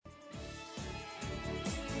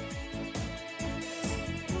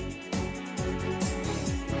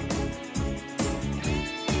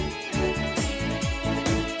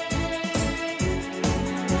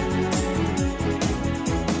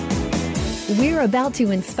We're about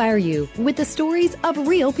to inspire you with the stories of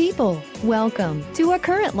real people. Welcome to A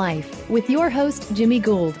Current Life with your host, Jimmy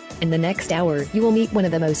Gould. In the next hour, you will meet one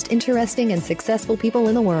of the most interesting and successful people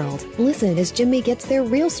in the world. Listen as Jimmy gets their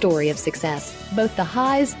real story of success, both the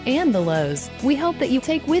highs and the lows. We hope that you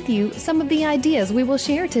take with you some of the ideas we will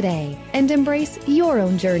share today and embrace your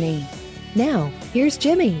own journey. Now, here's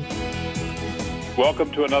Jimmy.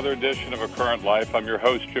 Welcome to another edition of A Current Life. I'm your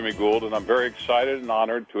host, Jimmy Gould, and I'm very excited and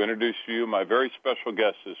honored to introduce to you my very special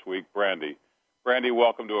guest this week, Brandy. Brandy,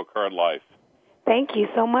 welcome to A Current Life. Thank you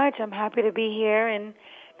so much. I'm happy to be here, and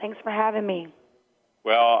thanks for having me.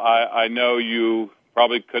 Well, I know you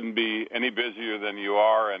probably couldn't be any busier than you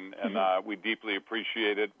are, and we deeply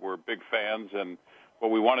appreciate it. We're big fans, and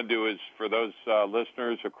what we want to do is for those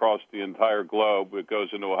listeners across the entire globe, it goes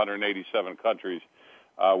into 187 countries,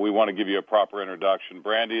 we want to give you a proper introduction.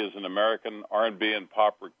 Brandy is an American R&B and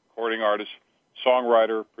pop recording artist,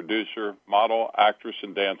 songwriter, producer, model, actress,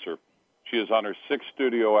 and dancer. She is on her sixth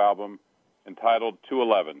studio album entitled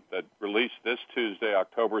 211 that released this Tuesday,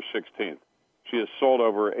 October 16th. She has sold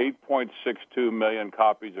over 8.62 million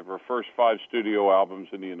copies of her first 5 studio albums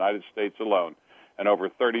in the United States alone and over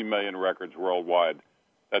 30 million records worldwide.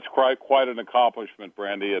 That's quite an accomplishment,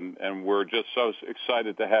 Brandy, and we're just so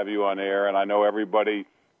excited to have you on air. And I know everybody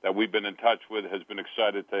that we've been in touch with has been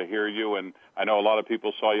excited to hear you. And I know a lot of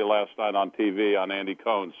people saw you last night on TV on Andy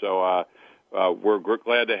Cohen. So we're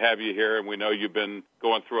glad to have you here. And we know you've been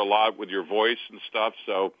going through a lot with your voice and stuff.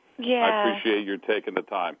 So yeah. I appreciate you taking the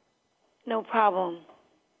time. No problem.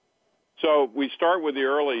 So we start with the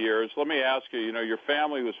early years. Let me ask you, your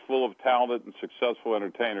family was full of talented and successful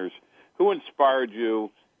entertainers. Who inspired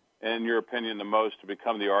you, in your opinion, the most to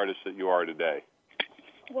become the artist that you are today?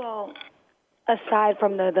 Well, aside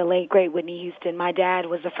from the late, great Whitney Houston, my dad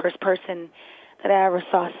was the first person that I ever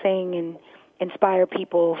saw sing and inspire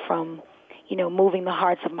people from, moving the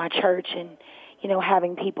hearts of my church and,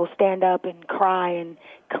 having people stand up and cry and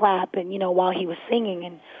clap and, while he was singing.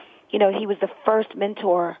 And, he was the first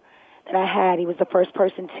mentor that I had. He was the first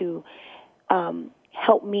person to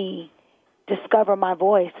help me discover my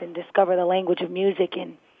voice and discover the language of music.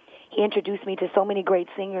 And he introduced me to so many great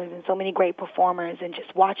singers and so many great performers, and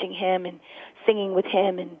just watching him and singing with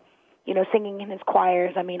him and, singing in his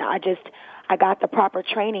choirs. I mean, I got the proper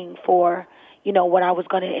training for, what I was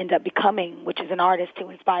going to end up becoming, which is an artist to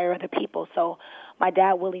inspire other people. So my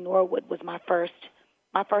dad, Willie Norwood, was my first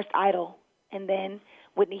idol, and then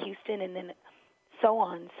Whitney Houston, and then so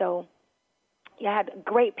on. So yeah, I had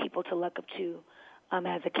great people to look up to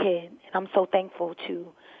as a kid, and I'm so thankful to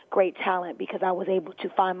great talent because I was able to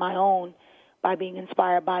find my own by being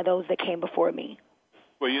inspired by those that came before me.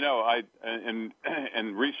 Well,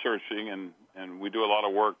 and researching, and we do a lot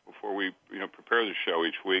of work before we prepare the show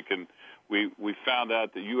each week, and we found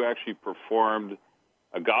out that you actually performed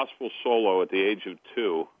a gospel solo at the age of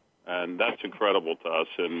 2, and that's incredible to us.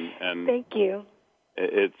 And thank you.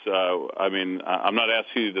 It's I'm not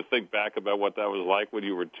asking you to think back about what that was like when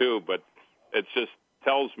you were 2, but it just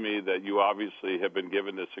tells me that you obviously have been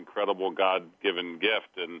given this incredible God-given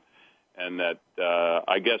gift, and that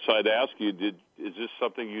I guess I'd ask you, is this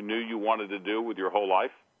something you knew you wanted to do with your whole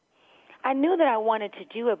life? I knew that I wanted to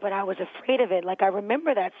do it, but I was afraid of it. Like, I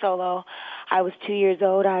remember that solo. I was 2 years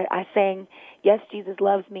old. I sang Yes, Jesus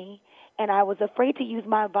Loves Me, and I was afraid to use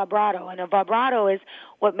my vibrato, and a vibrato is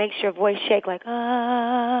what makes your voice shake like,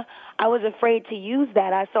 ah. I was afraid to use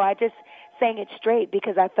that, so I just sang it straight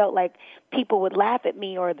because I felt like people would laugh at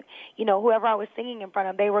me, or whoever I was singing in front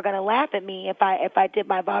of, they were going to laugh at me if I did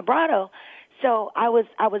my vibrato. So I was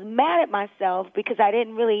mad at myself because I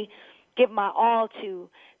didn't really give my all to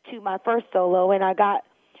my first solo, and I got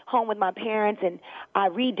home with my parents and I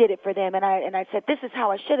redid it for them, and I said, this is how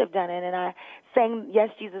I should have done it, and I sang Yes,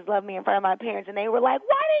 Jesus Loved Me in front of my parents, and they were like,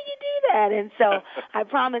 why didn't you do that? And so I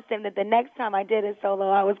promised them that the next time I did a solo,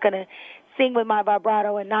 I was going to sing with my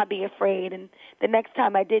vibrato and not be afraid. And the next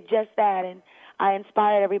time I did just that, and I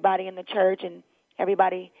inspired everybody in the church, and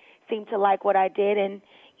everybody seemed to like what I did. And,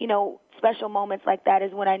 special moments like that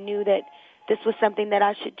is when I knew that this was something that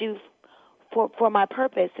I should do for my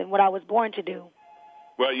purpose and what I was born to do.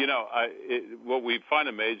 Well, what we find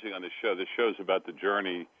amazing on this show is about the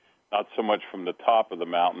journey, not so much from the top of the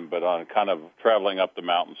mountain, but on kind of traveling up the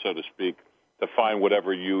mountain, so to speak, to find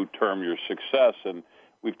whatever you term your success. And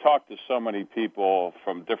we've talked to so many people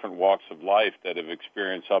from different walks of life that have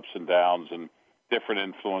experienced ups and downs and different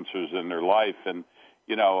influences in their life. And,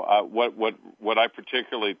 what I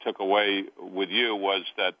particularly took away with you was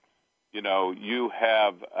that, you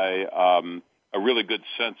have a really good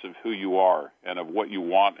sense of who you are and of what you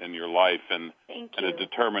want in your life, and a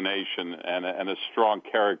determination and a strong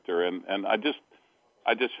character. And I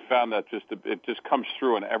just found that it just comes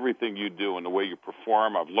through in everything you do and the way you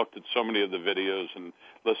perform. I've looked at so many of the videos and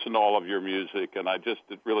listened to all of your music, and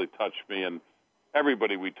it really touched me. And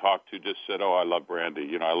everybody we talked to just said, "Oh, I love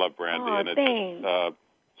Brandy. I love Brandy." Oh, and thanks.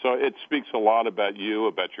 So it speaks a lot about you,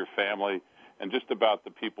 about your family, and just about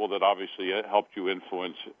the people that obviously helped you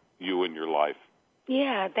influence you in your life.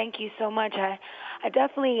 Yeah, thank you so much.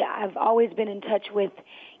 I've always been in touch with,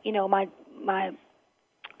 my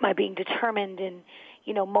being determined and,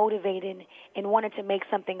 motivated and wanted to make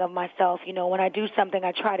something of myself. When I do something,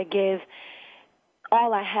 I try to give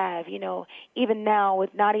all I have, even now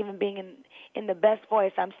with not even being in the best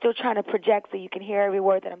voice, I'm still trying to project so you can hear every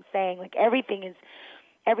word that I'm saying. Like everything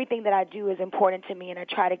that I do is important to me, and I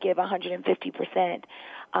try to give 150%.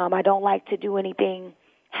 I don't like to do anything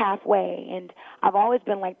halfway, and I've always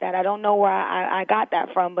been like that. I don't know where I got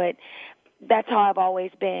that from, but that's how I've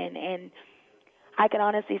always been. And I can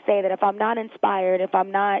honestly say that if I'm not inspired, if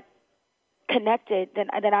I'm not connected, then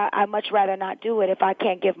I much rather not do it if I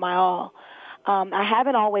can't give my all. I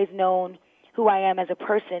haven't always known who I am as a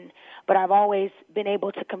person, but I've always been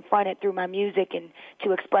able to confront it through my music and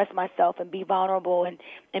to express myself and be vulnerable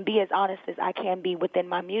and be as honest as I can be within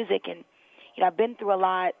my music. And, I've been through a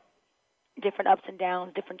lot, different ups and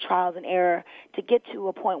downs, different trials and error to get to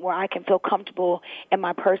a point where I can feel comfortable in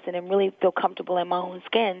my person and really feel comfortable in my own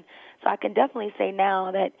skin. So I can definitely say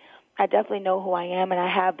now that I definitely know who I am, and I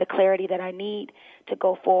have the clarity that I need to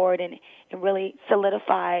go forward and really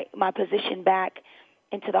solidify my position back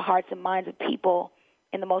into the hearts and minds of people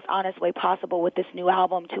in the most honest way possible with this new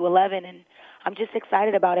album, 211. And I'm just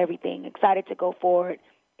excited about everything, excited to go forward,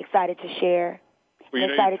 excited to share,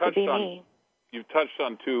 and excited to be me. You've touched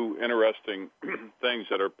on two interesting things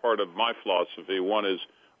that are part of my philosophy. One is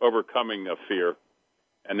overcoming a fear,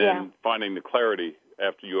 and then finding the clarity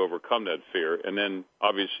after you overcome that fear. And then,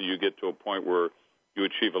 obviously, you get to a point where you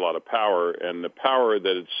achieve a lot of power. And the power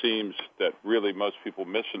that it seems that really most people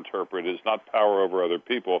misinterpret is not power over other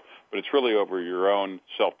people, but it's really over your own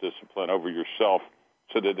self-discipline, over yourself,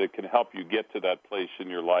 so that it can help you get to that place in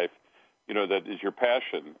your life that is your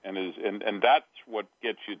passion, and that's what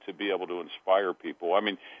gets you to be able to inspire people. I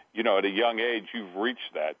mean, at a young age, you've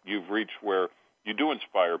reached that. You've reached where you do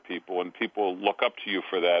inspire people, and people look up to you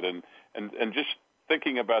for that. And just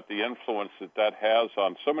thinking about the influence that has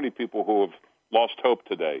on so many people who have lost hope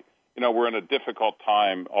today. We're in a difficult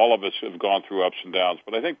time. All of us have gone through ups and downs,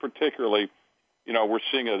 but I think particularly, we're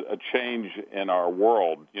seeing a change in our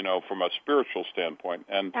world, from a spiritual standpoint.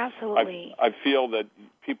 And absolutely, I feel that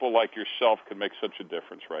people like yourself can make such a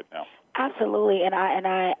difference right now. Absolutely, and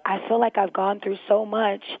I feel like I've gone through so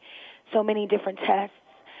many different tests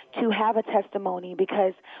to have a testimony,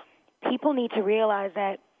 because people need to realize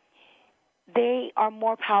that they are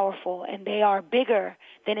more powerful and they are bigger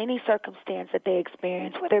than any circumstance that they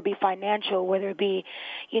experience, whether it be financial, whether it be,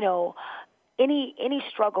 any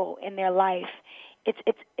struggle in their life.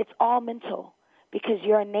 It's all mental, because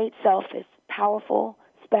your innate self is powerful,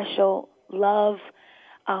 special, love.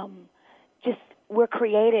 Just we're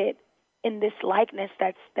created in this likeness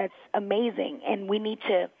that's amazing, and we need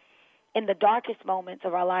to, in the darkest moments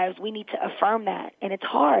of our lives, we need to affirm that. And it's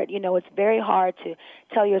hard, it's very hard to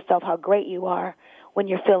tell yourself how great you are when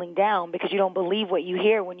you're feeling down, because you don't believe what you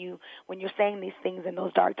hear when you're saying these things in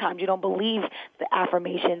those dark times. You don't believe the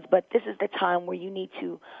affirmations, but this is the time where you need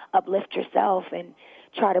to uplift yourself and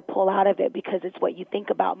try to pull out of it, because it's what you think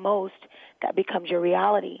about most that becomes your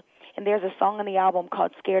reality. And there's a song on the album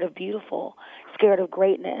called Scared of Beautiful, Scared of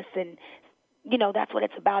Greatness, and that's what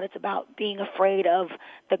it's about. It's about being afraid of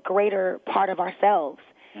the greater part of ourselves.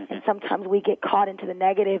 Mm-hmm. And sometimes we get caught into the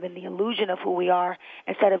negative and the illusion of who we are,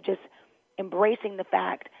 instead of just embracing the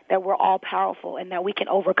fact that we're all powerful and that we can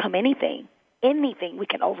overcome anything. Anything, we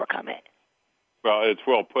can overcome it. Well, it's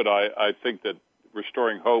well put. I think that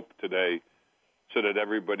restoring hope today, so that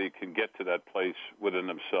everybody can get to that place within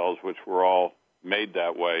themselves, which we're all made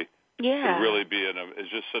that way, can really be is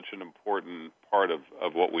just such an important part of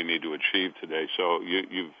what we need to achieve today. So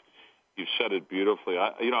you've said it beautifully.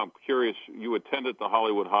 I'm curious. You attended the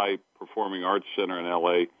Hollywood High Performing Arts Center in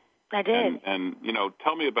L.A. I did. And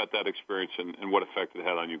tell me about that experience and what effect it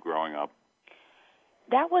had on you growing up.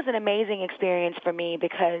 That was an amazing experience for me,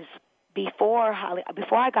 because before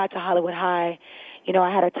I got to Hollywood High, I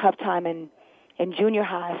had a tough time in junior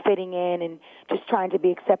high, fitting in and just trying to be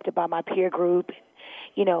accepted by my peer group,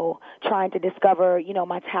 trying to discover,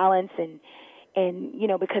 my talents. And and,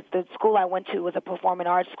 because the school I went to was a performing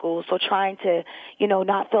arts school, so trying to,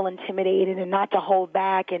 not feel intimidated and not to hold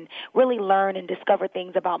back and really learn and discover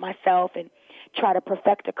things about myself and try to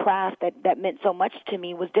perfect a craft that meant so much to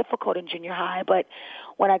me was difficult in junior high. But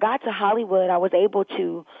when I got to Hollywood, I was able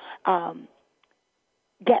to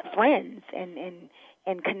get friends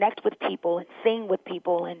and connect with people and sing with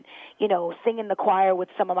people and, sing in the choir with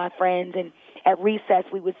some of my friends. And at recess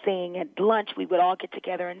we would sing. At lunch we would all get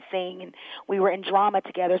together and sing. And we were in drama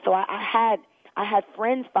together. So I had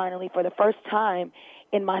friends finally for the first time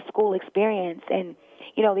in my school experience. And,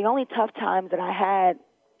 the only tough times that I had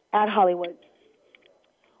at Hollywood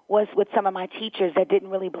was with some of my teachers that didn't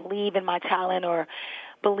really believe in my talent or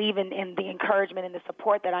believe in the encouragement and the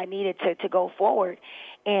support that I needed to go forward.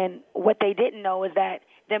 And what they didn't know is that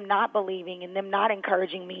them not believing and them not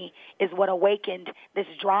encouraging me is what awakened this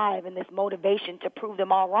drive and this motivation to prove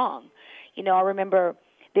them all wrong. I remember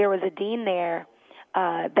there was a dean there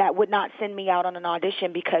that would not send me out on an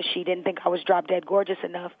audition because she didn't think I was drop dead gorgeous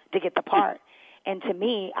enough to get the part. And to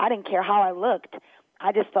me, I didn't care how I looked.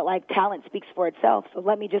 I just felt like talent speaks for itself. So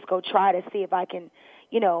let me just go try to see if I can,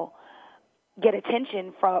 get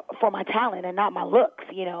attention for my talent and not my looks,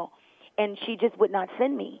 And she just would not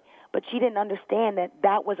send me. But she didn't understand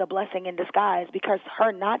that was a blessing in disguise, because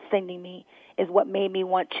her not sending me is what made me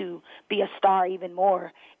want to be a star even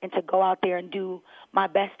more and to go out there and do my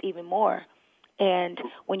best even more. And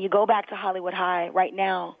when you go back to Hollywood High right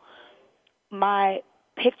now, my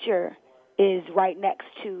picture is right next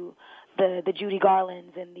to the Judy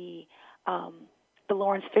Garlands and the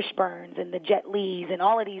Lawrence Fishburnes and the Jet Lees and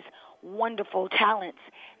all of these wonderful talents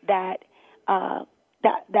that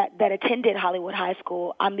attended Hollywood High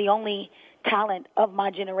School. I'm the only talent of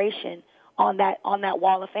my generation on that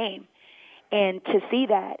wall of fame. And to see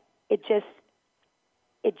that, it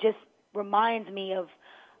just reminds me of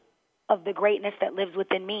the greatness that lives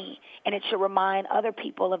within me, and it should remind other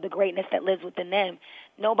people of the greatness that lives within them.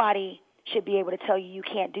 Nobody should be able to tell you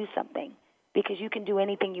can't do something, because you can do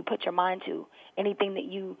anything you put your mind to, anything that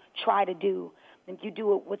you try to do. If you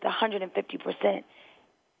do it with 150%,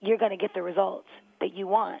 you're going to get the results that you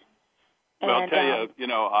want. Well, I'll tell you,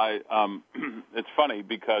 it's funny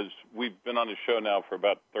because we've been on the show now for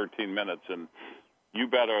about 13 minutes, and you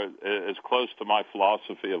better as close to my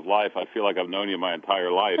philosophy of life. I feel like I've known you my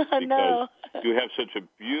entire life because you have such a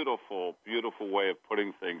beautiful, beautiful way of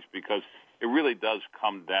putting things, because it really does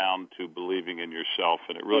come down to believing in yourself,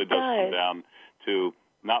 and it really does come down to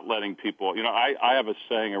not letting people, I have a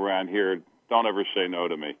saying around here, don't ever say no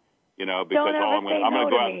to me, because I'm going to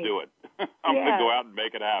go out and do it. I'm going to go out and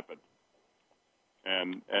make it happen.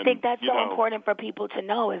 And I think that's so important for people to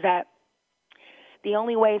know, is that the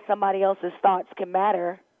only way somebody else's thoughts can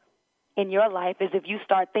matter in your life is if you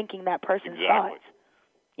start thinking that person's thoughts,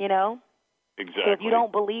 Exactly. So if you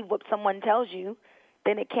don't believe what someone tells you,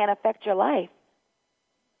 then it can't affect your life.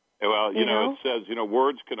 Well, it says,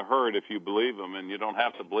 words can hurt if you believe them, and you don't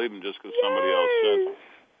have to believe them just because somebody else says them.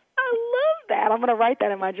 I love that. I'm going to write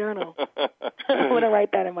that in my journal. That's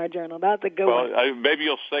a good one. Well, maybe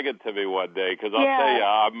you'll sing it to me one day, because I'll tell you,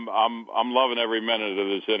 I'm loving every minute of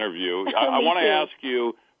this interview. I want to ask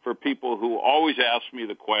you, for people who always ask me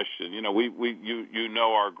the question, you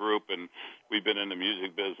know our group, and we've been in the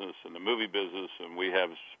music business and the movie business, and we have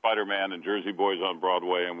Spider-Man and Jersey Boys on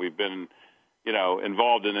Broadway, and we've been,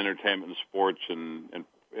 involved in entertainment and sports and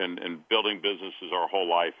building businesses our whole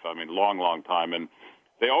life. I mean, long time. And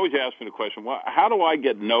they always ask me the question, well, how do I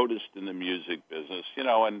get noticed in the music business?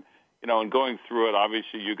 And going through it,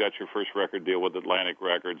 obviously you got your first record deal with Atlantic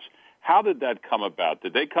Records. How did that come about?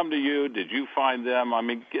 Did they come to you? Did you find them? I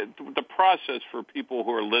mean, the process for people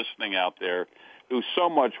who are listening out there who so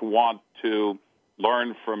much want to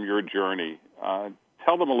learn from your journey.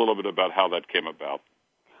 Tell them a little bit about how that came about.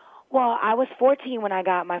 Well, I was 14 when I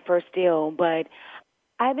got my first deal, but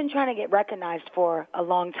I've been trying to get recognized for a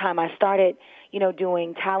long time. I started,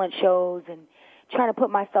 doing talent shows and trying to put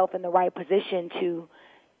myself in the right position to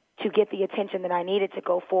get the attention that I needed to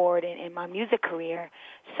go forward in my music career.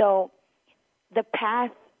 So the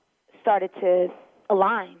path started to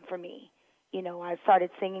align for me. I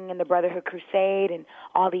started singing in the Brotherhood Crusade and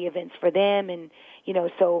all the events for them. And,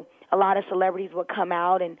 so a lot of celebrities would come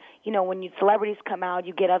out. And, when celebrities come out,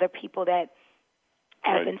 you get other people that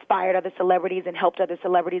have inspired other celebrities and helped other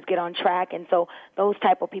celebrities get on track. And so those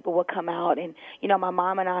type of people would come out. And, my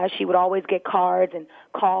mom and she would always get cards and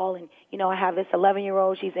call. And, I have this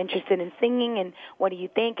 11-year-old. She's interested in singing. And what do you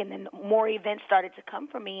think? And then more events started to come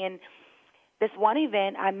for me. And this one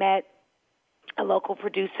event, I met a local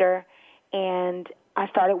producer, and I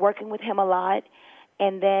started working with him a lot.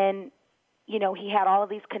 And then, he had all of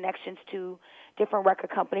these connections to different record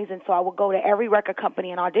companies, and so I would go to every record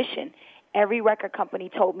company and audition. Every record company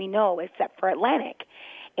told me no except for Atlantic.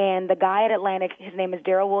 And the guy at Atlantic, his name is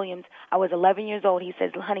Daryl Williams. I was 11 years old. He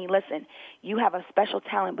says, honey, listen, you have a special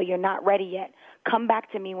talent, but you're not ready yet. Come back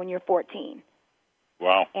to me when you're 14.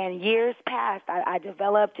 Wow. And years passed. I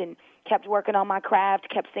developed and kept working on my craft,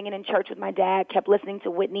 kept singing in church with my dad, kept listening to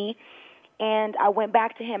Whitney. And I went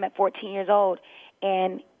back to him at 14 years old.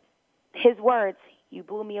 And his words, you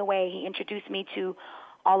blew me away. He introduced me to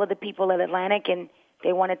all of the people at Atlantic, and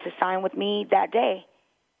they wanted to sign with me that day.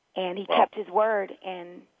 And he kept his word,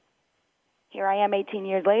 and here I am 18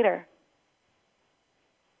 years later.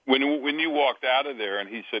 When you walked out of there and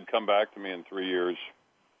he said, come back to me in 3 years,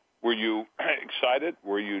 were you excited?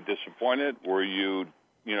 Were you disappointed? Were you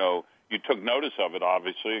took notice of it,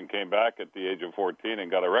 obviously, and came back at the age of 14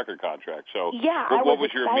 and got a record contract. So yeah, what was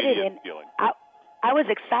your immediate feeling? I was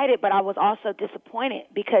excited, but I was also disappointed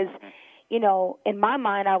because, in my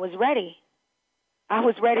mind, I was ready. I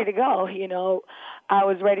was ready to go, I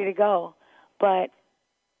was ready to go. But,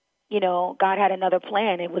 God had another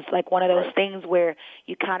plan. It was like one of those things where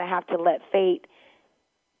you kind of have to let fate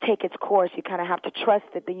take its course. You kind of have to trust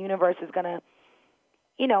that the universe is going to,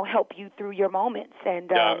 help you through your moments. And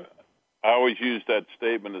I always use that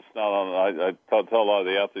statement. It's not on, I tell a lot of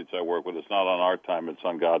the athletes I work with, it's not on our time, it's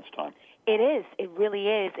on God's time. It is. It really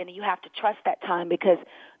is. And you have to trust that time because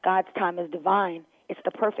God's time is divine. It's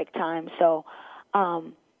the perfect time. So,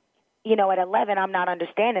 at 11, I'm not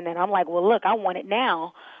understanding it. I'm like, well, look, I want it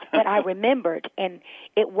now. But I remembered, and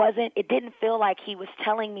it didn't feel like he was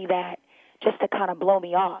telling me that just to kind of blow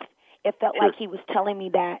me off. It felt like he was telling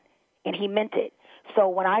me that, and he meant it. So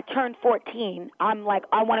when I turned 14, I'm like,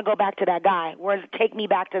 I want to go back to that guy. Take me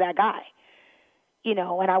back to that guy.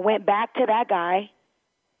 And I went back to that guy,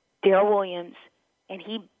 Daryl Williams, and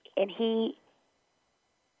he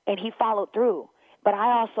followed through. But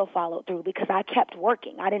I also followed through because I kept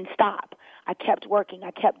working. I didn't stop. I kept working.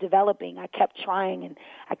 I kept developing. I kept trying, and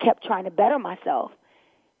I kept trying to better myself.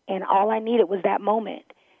 And all I needed was that moment.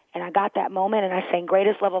 And I got that moment, and I sang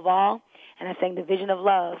Greatest Love of All, and I sang The Vision of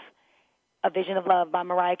Love, A Vision of Love by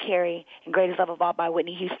Mariah Carey, and Greatest Love of All by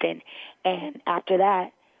Whitney Houston. And after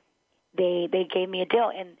that, they gave me a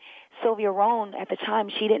deal. And Sylvia Rohn, at the time,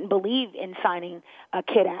 she didn't believe in signing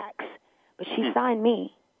kid acts, but she signed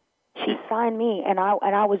me. She signed me, and I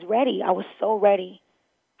was ready. I was so ready.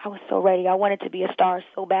 I wanted to be a star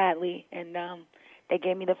so badly, and they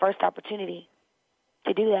gave me the first opportunity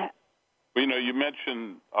to do that. Well, you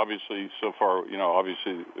mentioned, obviously, so far,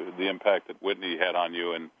 obviously the impact that Whitney had on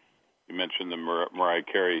you, and you mentioned the Mariah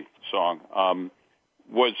Carey song.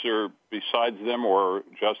 Was there, besides them or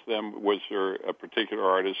just them, was there a particular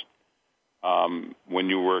artist when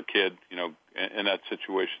you were a kid, in that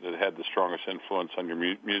situation that had the strongest influence on your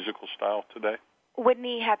musical style today?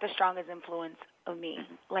 Whitney had the strongest influence of me.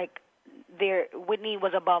 Mm-hmm. Whitney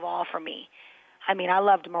was above all for me. I mean, I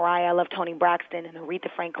loved Mariah, I loved Toni Braxton and Aretha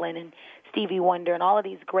Franklin and Stevie Wonder and all of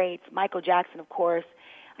these greats, Michael Jackson, of course,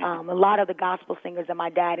 a lot of the gospel singers that my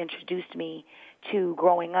dad introduced me to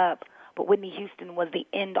growing up. But Whitney Houston was the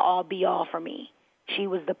end-all, be-all for me. She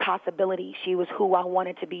was the possibility. She was who I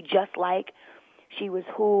wanted to be just like. She was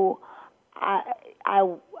who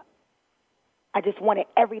I just wanted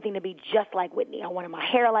everything to be just like Whitney. I wanted my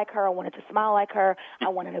hair like her. I wanted to smile like her. I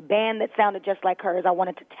wanted a band that sounded just like hers. I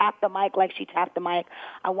wanted to tap the mic like she tapped the mic.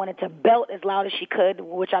 I wanted to belt as loud as she could,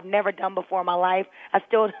 which I've never done before in my life. I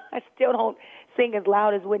still don't sing as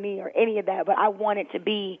loud as Whitney or any of that, but I wanted to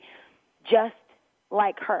be just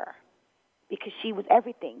like her because she was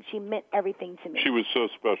everything. She meant everything to me. She was so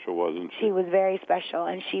special, wasn't she? She was very special,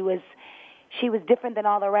 and she was different than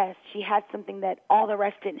all the rest. She had something that all the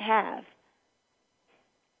rest didn't have.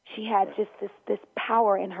 She had just this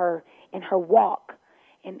power in her walk,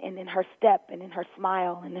 and in her step, and in her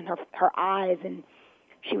smile, and in her eyes, and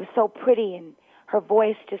she was so pretty, and her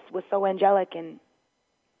voice just was so angelic, and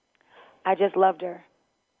I just loved her.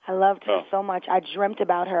 I loved her so much. I dreamt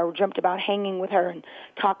about her. I dreamt about hanging with her and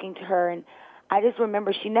talking to her, and I just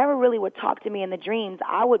remember she never really would talk to me in the dreams.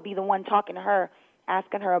 I would be the one talking to her,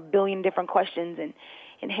 asking her a billion different questions,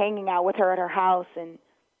 and hanging out with her at her house, and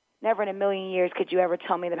never in a million years could you ever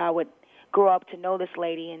tell me that I would grow up to know this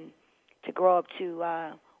lady and to grow up to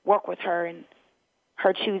work with her and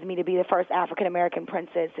her choose me to be the first African-American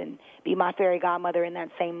princess and be my fairy godmother in that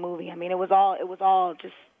same movie. I mean, it was all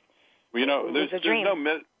just, well,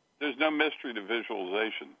 there's no mystery to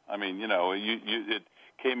visualization. I mean, it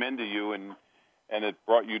came into you and it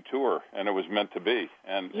brought you to her, and it was meant to be.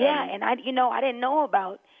 And I didn't know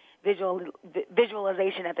about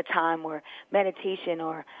visualization at the time, or meditation,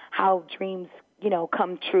 or how dreams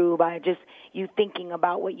come true by just you thinking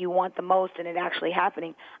about what you want the most and it actually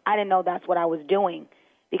happening. I didn't know that's what I was doing,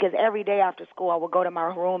 because every day after school I would go to my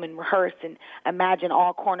room and rehearse and imagine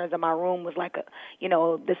all corners of my room was like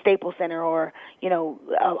the Staples Center or, an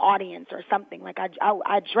audience or something. Like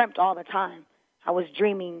I dreamt all the time. I was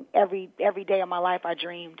dreaming every day of my life. I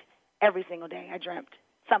dreamed every single day. I dreamt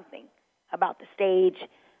something about the stage,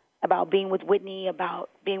 about being with Whitney, about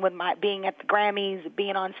being at the Grammys,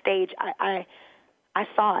 being on stage. I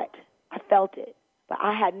saw it. I felt it. But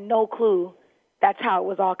I had no clue that's how it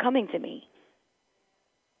was all coming to me.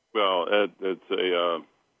 Well, it's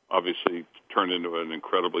obviously turned into an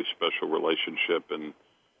incredibly special relationship,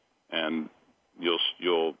 and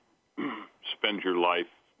you'll spend your life,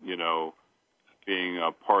 being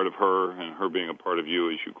a part of her and her being a part of you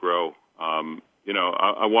as you grow.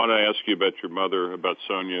 I want to ask you about your mother, about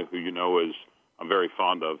Sonia, who I'm very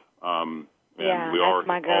fond of. And we all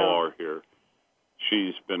are here.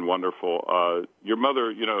 She's been wonderful. Your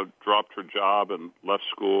mother, dropped her job and left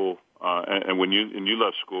school, and when you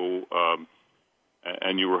left school,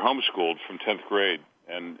 and you were homeschooled from 10th grade,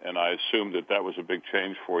 and I assumed that was a big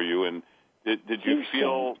change for you. And did you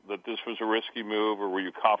feel that this was a risky move, or were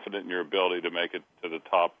you confident in your ability to make it to the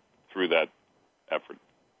top through that effort?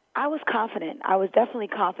 I was confident. I was definitely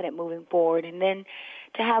confident moving forward. And then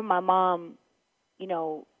to have my mom,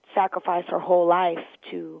 sacrifice her whole life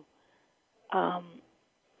to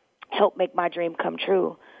help make my dream come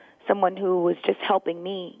true, someone who was just helping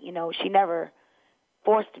me, she never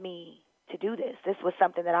forced me to do this. This was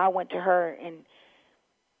something that I went to her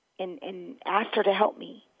and asked her to help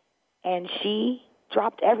me. And she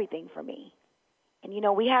dropped everything for me. And,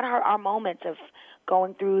 we had our moments of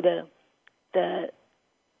going through the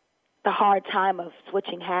hard time of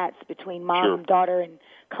switching hats between mom and daughter and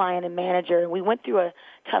client and manager. And we went through a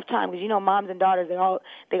tough time because, moms and daughters,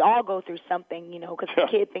 they all go through something, because the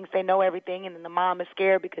kid thinks they know everything, and then the mom is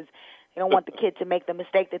scared because they don't want the kid to make the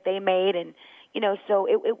mistake that they made. And, so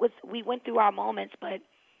we went through our moments, but,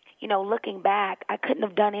 looking back, I couldn't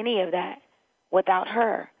have done any of that without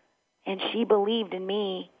her. And she believed in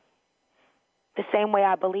me the same way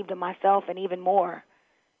I believed in myself, and even more.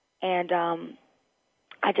 And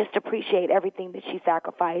I just appreciate everything that she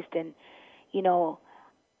sacrificed. And,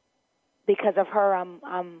 because of her,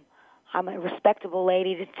 I'm a respectable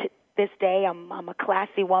lady to this day. I'm a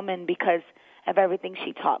classy woman because of everything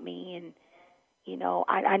she taught me. And,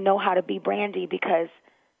 I know how to be Brandy because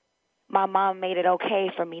my mom made it okay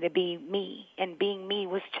for me to be me. And being me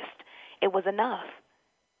it was enough.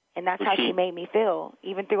 And that's how she made me feel.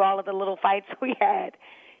 Even through all of the little fights we had,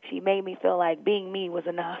 she made me feel like being me was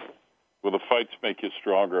enough. Well, the fights make you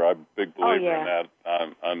stronger. I'm a big believer in that.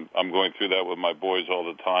 I'm going through that with my boys all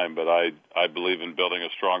the time, but I believe in building a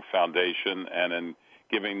strong foundation and in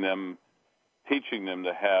teaching them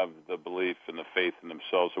to have the belief and the faith in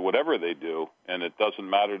themselves or whatever they do. And it doesn't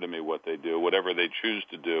matter to me what they do, whatever they choose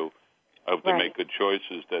to do. I hope they make good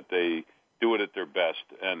choices, that they do it at their best,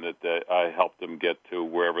 and that I help them get to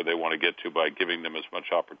wherever they want to get to by giving them as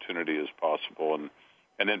much opportunity as possible,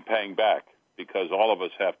 and then paying back, because all of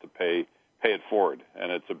us have to pay it forward,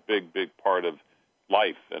 and it's a big, big part of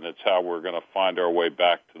life, and it's how we're going to find our way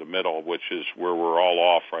back to the middle, which is where we're all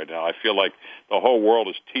off right now. I feel like the whole world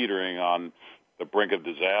is teetering on the brink of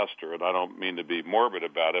disaster, and I don't mean to be morbid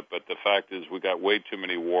about it, but the fact is we got way too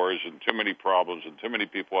many wars and too many problems and too many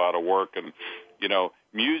people out of work, and,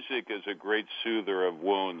 music is a great soother of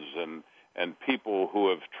wounds, and people who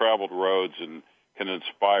have traveled roads and can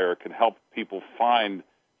inspire, can help people find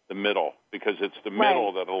the middle, because it's the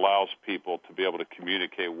middle that allows people to be able to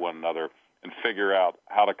communicate with one another and figure out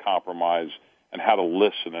how to compromise and how to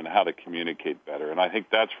listen and how to communicate better. And I think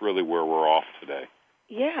that's really where we're off today.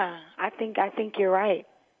 Yeah, I think you're right.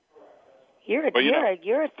 You're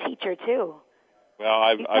a teacher too. Well,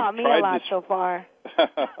 I've taught me a lot so far.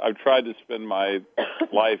 I've tried to spend my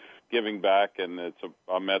life giving back, and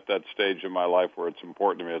I'm at that stage in my life where it's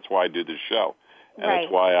important to me. That's why I do this show, and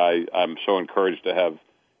that's why I'm so encouraged to have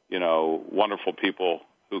wonderful people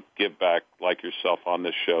who give back like yourself on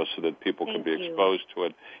this show, so that people can be exposed to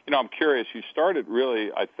it. I'm curious. You started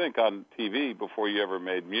really, I think, on TV before you ever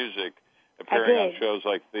made music, appearing on shows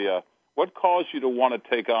like what caused you to want to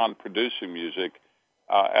take on producing music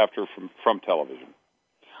after from television?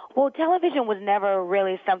 Well, television was never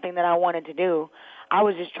really something that I wanted to do. I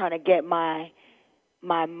was just trying to get my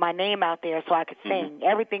name out there so I could sing. Mm-hmm.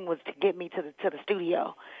 Everything was to get me to the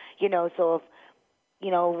studio. So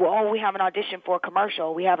if we have an audition for a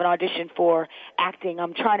commercial, we have an audition for acting,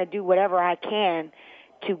 I'm trying to do whatever I can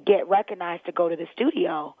to get recognized to go to the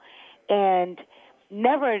studio. And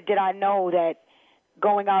never did I know that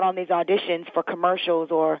going out on these auditions for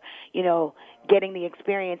commercials or, getting the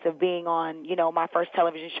experience of being on, my first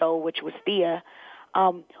television show, which was Thea,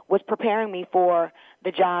 was preparing me for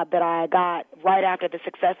the job that I got right after the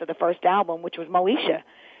success of the first album, which was Moesha.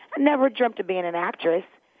 I never dreamt of being an actress,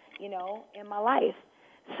 in my life.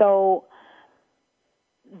 So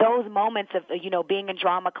those moments of, being in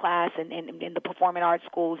drama class and in the performing arts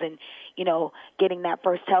schools and, getting that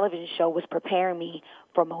first television show was preparing me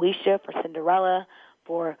for Moesha, for Cinderella,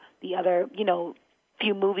 for the other,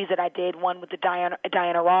 few movies that I did, one with the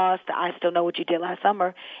Diana Ross, the I Still Know What You Did Last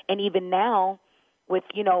Summer, and even now with,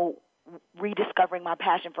 rediscovering my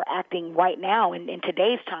passion for acting right now in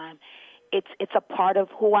today's time, it's a part of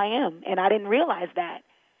who I am, and I didn't realize that.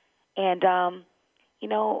 And,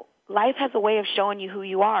 life has a way of showing you who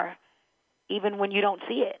you are, even when you don't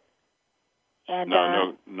see it. And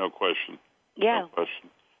no question. Yeah. No question.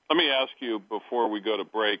 Let me ask you before we go to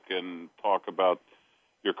break and talk about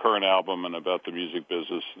your current album and about the music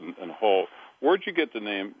business and whole. Where'd you get the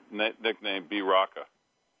nickname B. Rocka?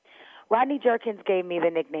 Rodney Jerkins gave me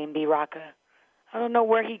the nickname B. Rocka. I don't know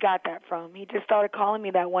where he got that from. He just started calling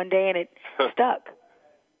me that one day, and it stuck.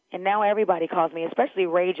 And now everybody calls me, especially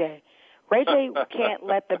Ray J. Ray J can't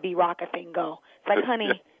let the B. Rocka thing go. It's like,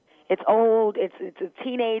 honey, it's old. It's a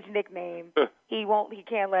teenage nickname. He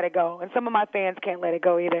can't let it go. And some of my fans can't let it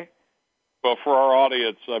go either. Well, for our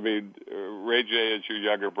audience, I mean, Ray J is your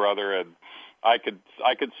younger brother, and I could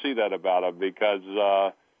see that about him because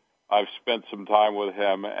I've spent some time with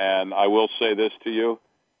him, and I will say this to you: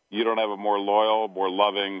 you don't have a more loyal, more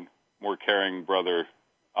loving, more caring brother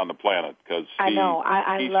on the planet. Because I know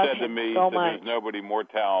I love him so much. He said to me that there's nobody more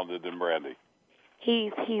talented than Brandy.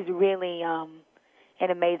 He's really an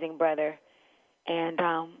amazing brother, and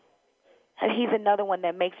he's another one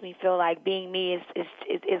that makes me feel like being me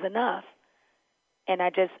is enough. And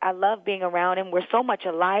I love being around him. We're so much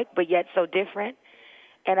alike, but yet so different.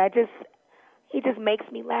 And he just makes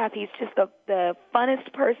me laugh. He's just the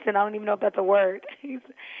funnest person. I don't even know if that's a word. He's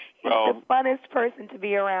the funnest person to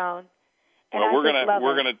be around. And we're gonna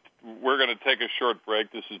take a short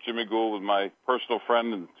break. This is Jimmy Gould with my personal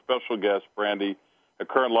friend and special guest Brandy. A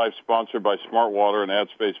Current Life sponsored by Smart Water and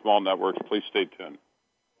AdSpace Mall Networks. Please stay tuned.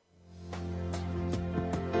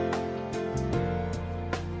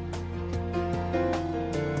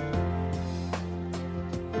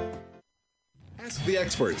 Ask the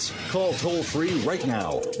experts. Call toll-free right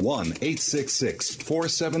now,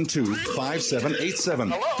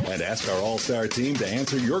 1-866-472-5787. And ask our all-star team to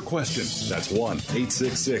answer your question. That's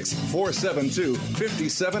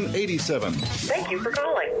 1-866-472-5787. Thank you for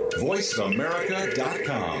calling.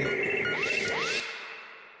 VoiceAmerica.com.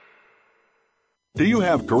 Do you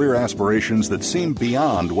have career aspirations that seem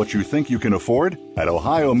beyond what you think you can afford? At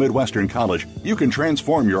Ohio Midwestern College, you can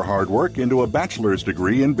transform your hard work into a bachelor's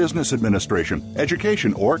degree in business administration,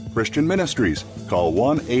 education, or Christian ministries. Call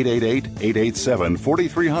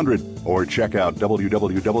 1-888-887-4300 or check out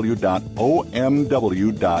www.omw.edu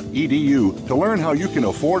to learn how you can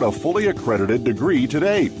afford a fully accredited degree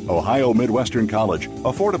today. Ohio Midwestern College.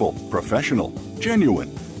 Affordable, professional,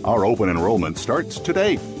 genuine. Our open enrollment starts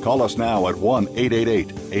today. Call us now at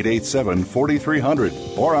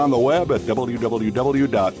 1-888-887-4300 or on the web at www.omw.edu.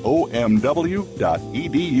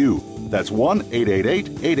 That's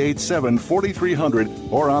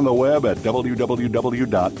 1-888-887-4300 or on the web at www.omw.edu.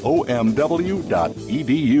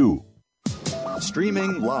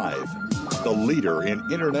 Streaming live. The leader in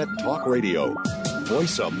Internet talk radio.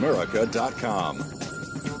 VoiceAmerica.com.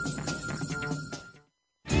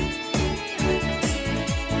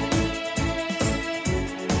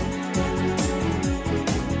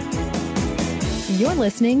 You're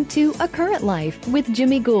listening to A Current Life with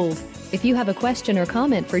Jimmy Gould. If you have a question or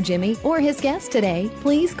comment for Jimmy or his guest today,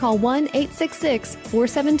 please call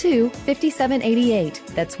 1-866-472-5788.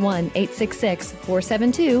 That's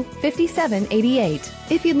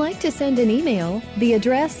 1-866-472-5788. If you'd like to send an email, the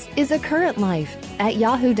address is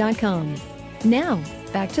acurrentlife@yahoo.com. Now,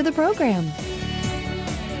 back to the program.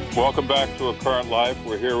 Welcome back to A Current Life.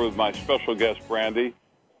 We're here with my special guest, Brandy.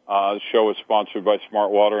 The show is sponsored by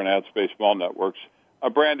Smart Water and AdSpace Mall Networks.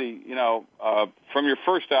 Brandy, from your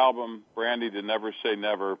first album, Brandy to Never Say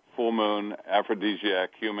Never, Full Moon, Aphrodisiac,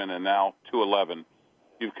 Human, and now 211,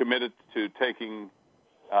 you've committed to taking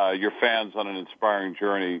your fans on an inspiring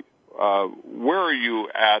journey. Where are you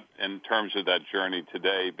at in terms of that journey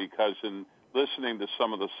today? Because in listening to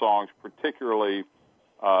some of the songs, particularly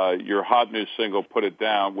your hot new single, Put It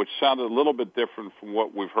Down, which sounded a little bit different from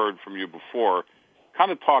what we've heard from you before, kind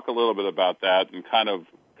of talk a little bit about that and kind of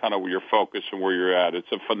your focus and where you're at.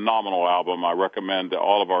 It's a phenomenal album. I recommend to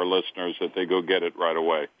all of our listeners that they go get it right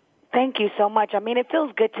away. Thank you so much. I mean, it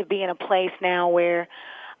feels good to be in a place now where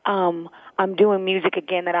I'm doing music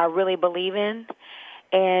again that I really believe in.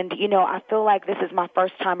 And, I feel like this is my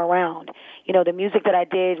first time around. The music that I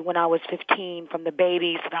did when I was 15, from the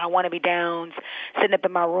Babies to the I Want to Be Downs, Sitting Up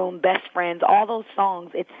in My Room, Best Friends, all those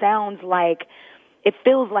songs, it feels like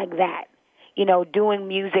that, doing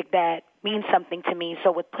music that means something to me.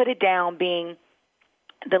 So with Put It Down being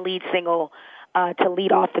the lead single to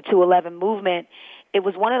lead off the 211 movement, it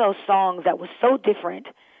was one of those songs that was so different,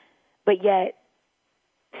 but yet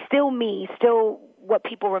still me, still what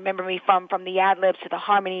people remember me from the ad-libs to the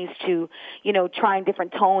harmonies to, trying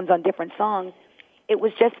different tones on different songs. It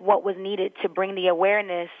was just what was needed to bring the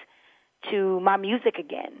awareness to my music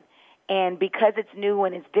again. And because it's new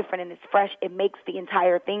and it's different and it's fresh, it makes the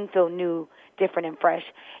entire thing feel new, different, and fresh.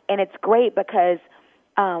 And it's great because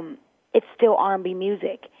it's still R&B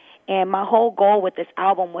music. And my whole goal with this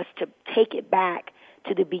album was to take it back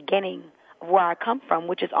to the beginning of where I come from,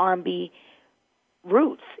 which is R&B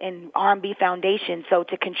roots and R&B foundation. So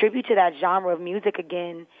to contribute to that genre of music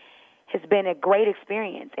again has been a great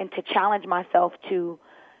experience, and to challenge myself to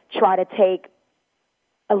try to take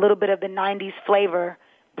a little bit of the 90s flavor,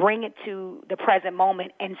 bring it to the present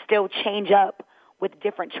moment, and still change up with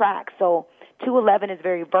different tracks. So 211 is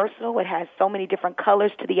very versatile. It has so many different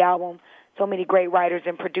colors to the album. So many great writers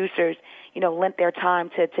and producers, lent their time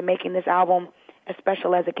to making this album as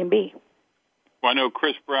special as it can be. Well, I know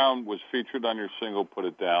Chris Brown was featured on your single, Put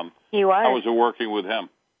It Down. He was. How was it working with him?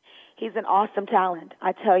 He's an awesome talent.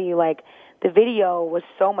 I tell you, the video was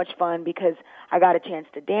so much fun because I got a chance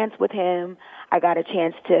to dance with him. I got a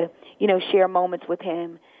chance to, share moments with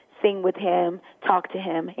him, sing with him, talk to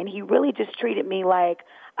him. And he really just treated me like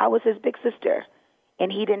I was his big sister.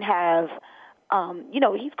 And he didn't have,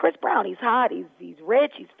 he's Chris Brown. He's hot. He's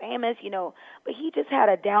rich. He's famous, but he just had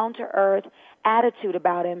a down-to-earth attitude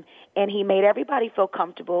about him, and he made everybody feel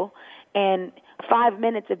comfortable. And 5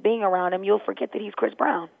 minutes of being around him, you'll forget that he's Chris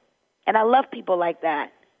Brown. And I love people like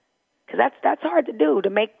that, because that's hard to do, to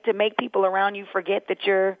make people around you forget that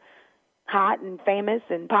you're hot and famous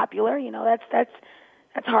and popular.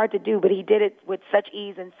 That's hard to do, but he did it with such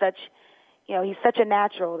ease and such, he's such a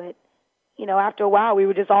natural that, after a while we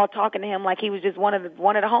were just all talking to him like he was just one of the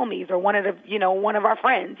homies or one of our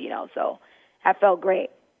friends, so that felt great.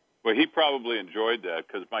 Well, he probably enjoyed that,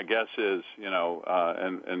 because my guess is,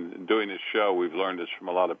 and doing this show, we've learned this from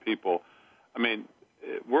a lot of people. I mean,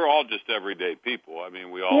 we're all just everyday people. I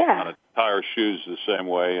mean, we all kind of tie our shoes the same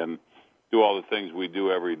way and do all the things we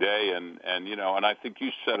do every day. And I think you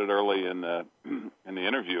said it early in the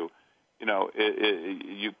interview.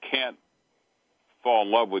 You can't fall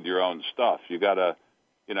in love with your own stuff. You gotta,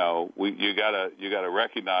 you gotta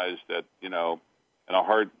recognize that, in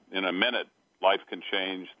a minute, life can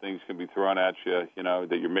change, things can be thrown at you,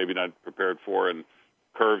 that you're maybe not prepared for, and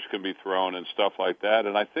curves can be thrown and stuff like that.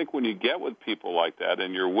 And I think when you get with people like that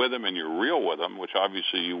and you're with them and you're real with them, which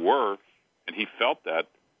obviously you were, and he felt that,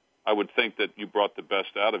 I would think that you brought the best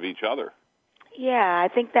out of each other. Yeah,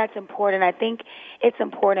 I think that's important. I think it's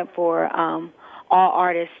important for all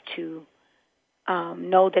artists to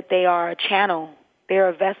know that they are a channel. They're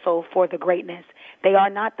a vessel for the greatness. They are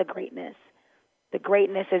not the greatness. The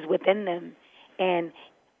greatness is within them. And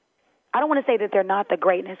I don't want to say that they're not the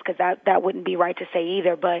greatness, because that wouldn't be right to say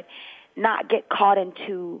either, but not get caught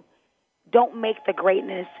into, don't make the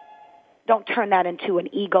greatness, don't turn that into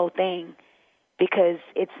an ego thing, because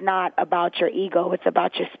it's not about your ego. It's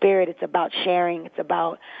about your spirit. It's about sharing. It's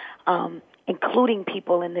about including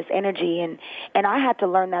people in this energy. And I had to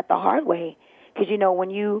learn that the hard way, because,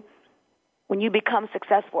 when you become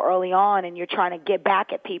successful early on and you're trying to get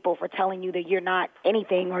back at people for telling you that you're not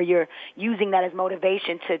anything, or you're using that as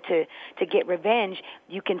motivation to get revenge,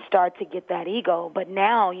 you can start to get that ego. But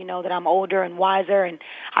now, that I'm older and wiser and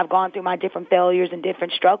I've gone through my different failures and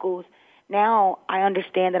different struggles, now I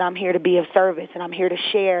understand that I'm here to be of service, and I'm here to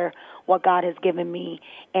share what God has given me,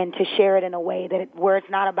 and to share it in a way where it's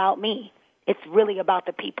not about me. It's really about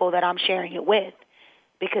the people that I'm sharing it with,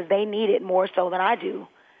 because they need it more so than I do.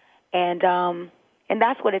 And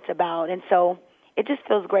that's what it's about. And so it just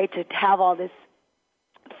feels great to have all this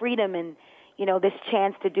freedom and, this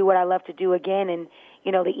chance to do what I love to do again. And,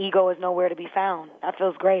 the ego is nowhere to be found. That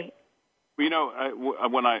feels great. Well,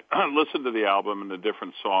 when I listen to the album and the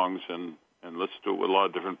different songs and listen to it with a lot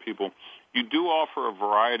of different people, you do offer a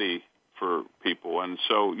variety for people. And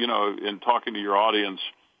so, in talking to your audience,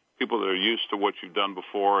 people that are used to what you've done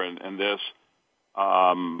before and this,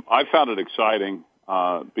 I found it exciting.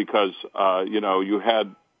 Because, you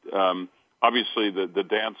had, obviously the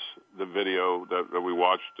dance, the video that we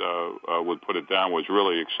watched with Put It Down was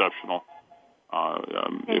really exceptional.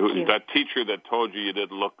 Thank you. That teacher that told you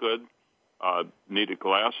didn't look good needed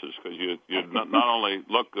glasses, because you not only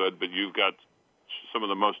look good, but you've got some of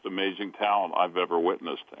the most amazing talent I've ever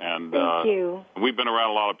witnessed. And Thank you. We've been around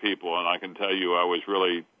a lot of people, and I can tell you I was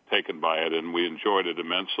really taken by it, and we enjoyed it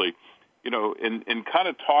immensely. You know, in kind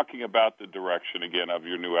of talking about the direction, again, of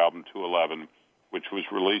your new album, 211, which was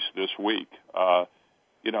released this week,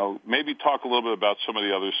 you know, maybe talk a little bit about some of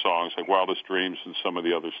the other songs, like Wildest Dreams and some of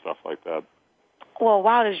the other stuff like that. Well,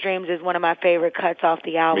 Wildest Dreams is one of my favorite cuts off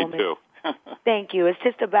the album. Me too. Thank you. It's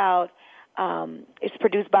just about, it's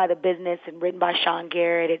produced by The Business and written by Sean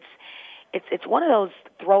Garrett. It's one of those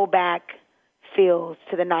throwback feels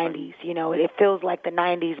to the 90s. You know, it feels like the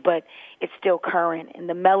 90s, but it's still current. And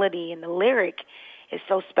the melody and the lyric is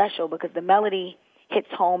so special because the melody hits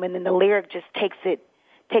home, and then the lyric just takes it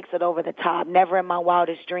over the top. Never in my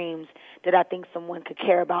wildest dreams did I think someone could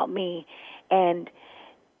care about me. And,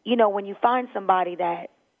 you know, when you find somebody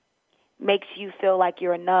that makes you feel like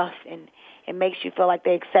you're enough and makes you feel like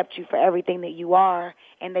they accept you for everything that you are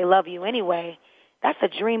and they love you anyway, that's a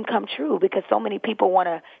dream come true, because so many people want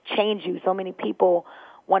to change you. So many people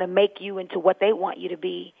want to make you into what they want you to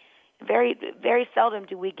be. Very, very seldom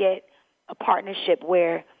do we get a partnership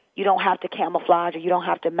where you don't have to camouflage or you don't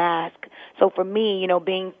have to mask. So for me, you know,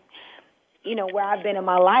 being, you know, where I've been in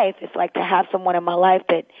my life, it's like to have someone in my life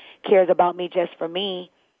that cares about me just for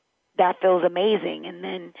me. That feels amazing. And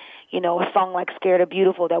then, you know, a song like Scared of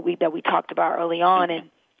Beautiful that we talked about early on, and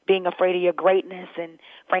Being Afraid of Your Greatness, and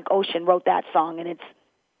Frank Ocean wrote that song, and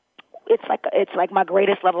it's like my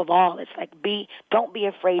greatest love of all. It's like, don't be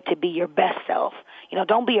afraid to be your best self. You know,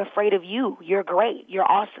 don't be afraid of you. You're great. You're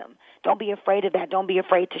awesome. Don't be afraid of that. Don't be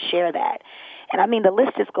afraid to share that. And I mean, the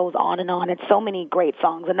list just goes on and on. It's so many great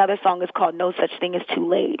songs. Another song is called No Such Thing as Too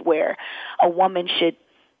Late, where a woman should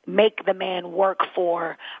make the man work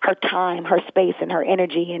for her time, her space, and her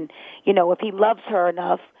energy. And, you know, if he loves her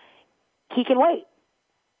enough, he can wait.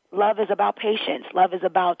 Love is about patience. Love is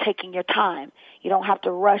about taking your time. You don't have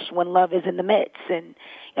to rush when love is in the midst. And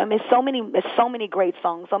I mean, there's so many great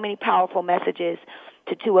songs, so many powerful messages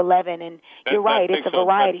to 211. And you're right, it's a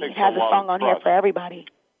variety. It has a song on here for everybody.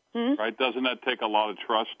 Right? Doesn't that take a lot of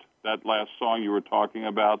trust, that last song you were talking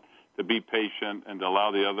about, to be patient and to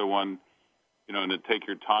allow the other one, you know, and to take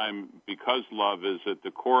your time, because love is at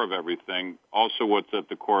the core of everything. Also, what's at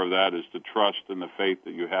the core of that is the trust and the faith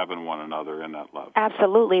that you have in one another in that love.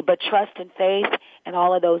 Absolutely, but trust and faith and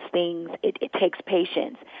all of those things, it takes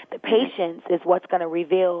patience. The patience is what's going to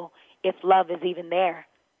reveal if love is even there.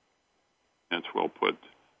 That's well put.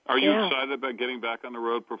 Are you excited about getting back on the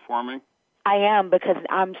road performing? I am, because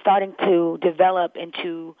I'm starting to develop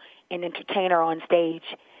into an entertainer on stage.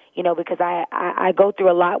 You know, because I go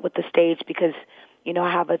through a lot with the stage, because, you know,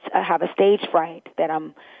 I have a stage fright that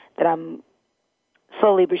I'm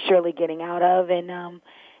slowly but surely getting out of, and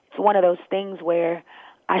it's one of those things where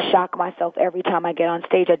I shock myself every time I get on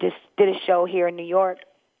stage. I just did a show here in New York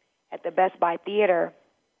at the Best Buy Theater,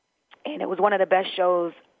 and it was one of the best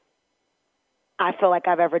shows I feel like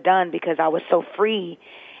I've ever done, because I was so free.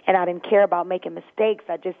 And I didn't care about making mistakes.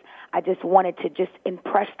 I just wanted to just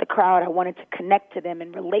impress the crowd. I wanted to connect to them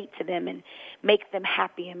and relate to them and make them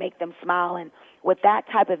happy and make them smile. And with that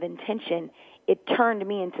type of intention, it turned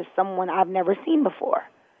me into someone I've never seen before.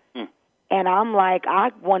 And I'm like, I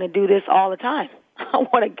want to do this all the time. I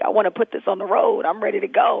want to put this on the road. I'm ready to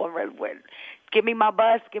go. I'm ready. Give me my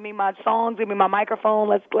bus, give me my songs, give me my microphone.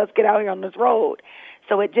 Let's get out here on this road.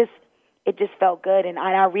 So it just felt good. And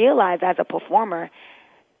I realized as a performer,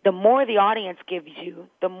 the more the audience gives you,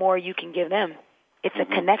 the more you can give them. It's a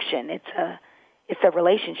connection. It's a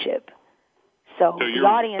relationship. So the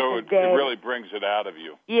audience is dead. It really brings it out of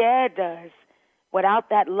you. Yeah, it does. Without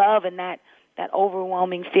that love and that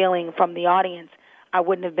overwhelming feeling from the audience, I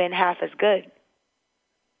wouldn't have been half as good.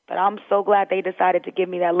 But I'm so glad they decided to give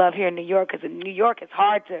me that love here in New York, because in New York it's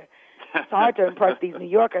hard to impress these New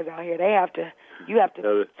Yorkers out here. You have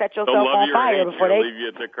to set yourself on fire before they leave you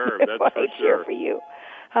at the curb. That's for sure. For you.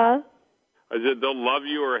 Huh? I said they'll love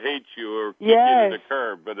you or hate you or kick you to the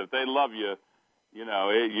curb, but if they love you, you know,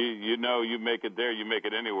 you make it there, you make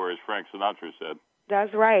it anywhere, as Frank Sinatra said.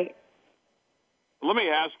 That's right. Let me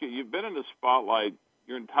ask you, you've been in the spotlight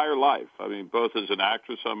your entire life. I mean, both as an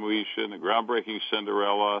actress on Moesha and the groundbreaking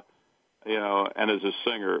Cinderella, you know, and as a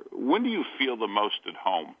singer. When do you feel the most at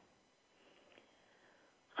home?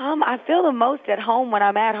 I feel the most at home when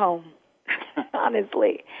I'm at home.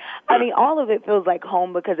 Honestly, I mean, all of it feels like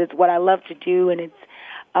home, because it's what I love to do, and it's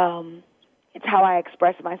how I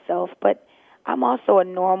express myself. But I'm also a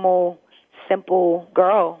normal, simple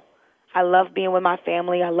girl. I love being with my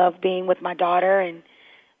family. I love being with my daughter and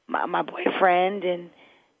my boyfriend and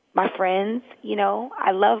my friends. You know,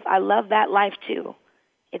 I love that life too.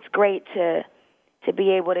 It's great to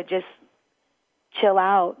be able to just chill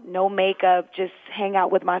out, no makeup, just hang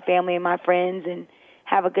out with my family and my friends and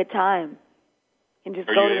have a good time. And just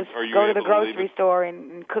go to the grocery store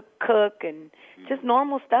and cook and just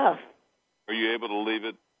normal stuff. Are you able to leave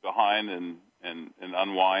it behind and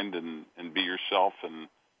unwind and be yourself and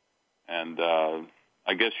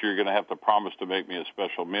I guess you're going to have to promise to make me a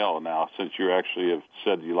special meal now since you actually have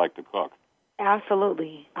said you like to cook.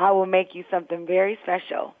 Absolutely. I will make you something very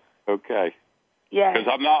special. Okay. Yeah.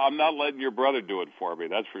 Because I'm not letting your brother do it for me,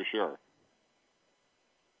 that's for sure.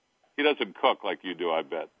 He doesn't cook like you do, I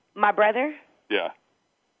bet. My brother? Yeah.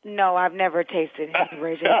 No, I've never tasted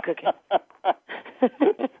Ray J's cooking.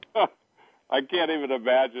 I can't even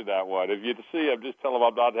imagine that one. If you see him, just tell him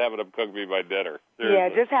I'm not having him cook me my dinner. Seriously. Yeah,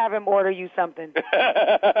 just have him order you something. That's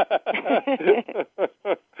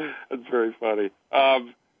very funny.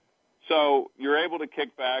 So you're able to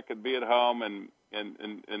kick back and be at home and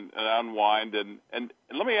unwind. And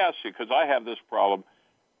let me ask you, because I have this problem.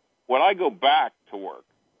 When I go back to work,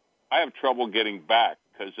 I have trouble getting back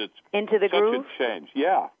because it's into the such groove? a change.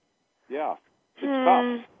 Yeah. It's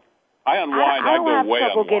tough. I unwind. I don't go have way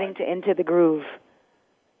trouble unwind. getting into the groove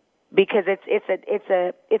because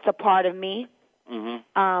it's a part of me.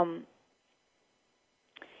 Mm-hmm.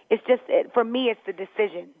 It's just for me. It's the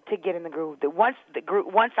decision to get in the groove. Once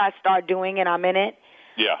I start doing it, I'm in it.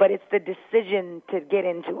 Yeah. But it's the decision to get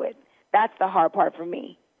into it. That's the hard part for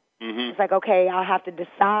me. Mm-hmm. It's like, okay, I'll have to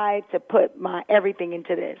decide to put my everything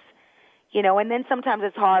into this, you know. And then sometimes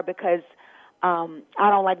it's hard because I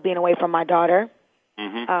don't like being away from my daughter.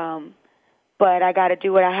 Mm-hmm. But I got to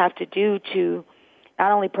do what I have to do to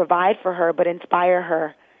not only provide for her but inspire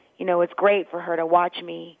her. You know, it's great for her to watch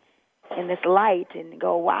me in this light and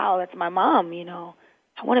go, wow, that's my mom, you know.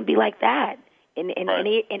 I want to be like that in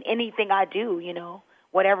anything I do, you know.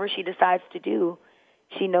 Whatever she decides to do,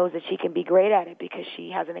 she knows that she can be great at it because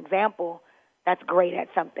she has an example that's great at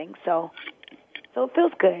something. So it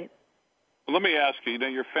feels good. Well, let me ask you,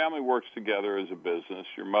 your family works together as a business.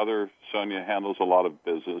 Your mother, Sonia, handles a lot of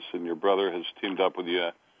business, and your brother has teamed up with you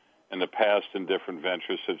in the past in different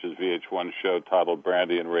ventures, such as VH1 show titled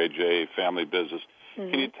Brandy and Ray J, Family Business.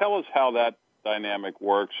 Mm-hmm. Can you tell us how that dynamic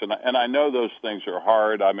works? And I know those things are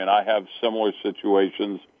hard. I mean, I have similar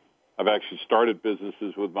situations. I've actually started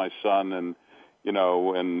businesses with my son, and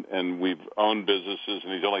we've owned businesses,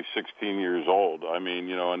 and he's only 16 years old. I mean,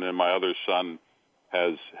 and then my other son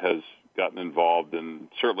has gotten involved and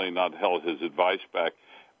certainly not held his advice back.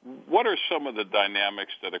 What are some of the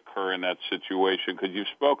dynamics that occur in that situation? Because you've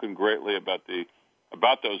spoken greatly about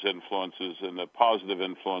those influences and the positive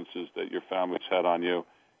influences that your family's had on you.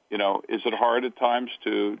 Is it hard at times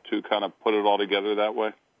to kind of put it all together that way?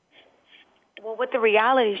 Well, with the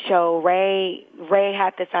reality show, Ray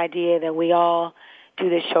had this idea that we all do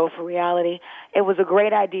this show for reality. It was a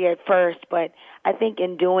great idea at first, but I think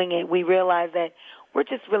in doing it, we realized that we're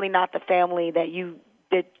just really not the family that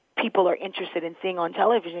people are interested in seeing on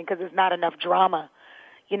television because there's not enough drama.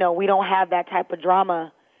 We don't have that type of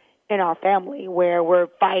drama in our family where we're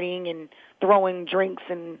fighting and throwing drinks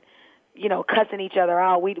and, cussing each other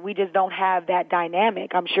out. We just don't have that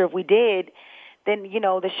dynamic. I'm sure if we did, then,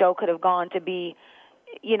 the show could have gone to be,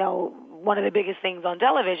 one of the biggest things on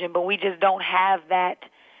television, but we just don't have that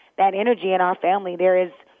energy in our family. There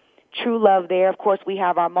is true love there. Of course, we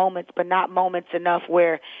have our moments, but not moments enough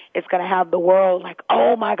where it's going to have the world like,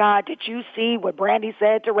 oh, my God, did you see what Brandy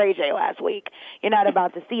said to Ray J last week? You're not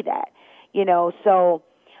about to see that, So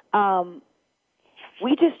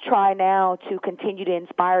we just try now to continue to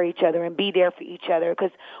inspire each other and be there for each other because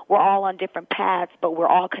we're all on different paths, but we're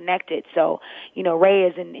all connected. So, Ray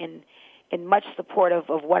is in much support of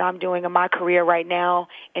what I'm doing in my career right now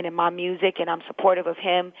and in my music, and I'm supportive of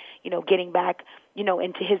him, getting back,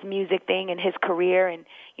 into his music thing and his career and,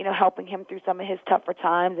 helping him through some of his tougher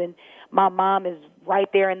times. And my mom is right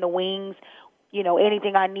there in the wings.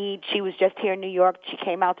 Anything I need, she was just here in New York. She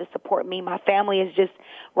came out to support me. My family is just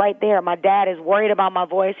right there. My dad is worried about my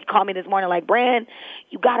voice. He called me this morning like, Brand,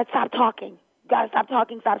 you got to stop talking. You got to stop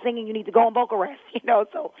talking, stop singing. You need to go on vocal rest,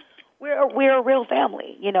 So we're a real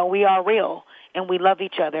family. We are real, and we love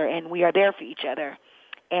each other, and we are there for each other.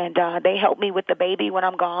 And they help me with the baby when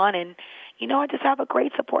I'm gone. And, I just have a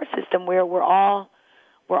great support system where we're all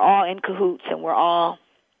in cahoots, and we're all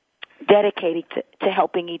dedicated to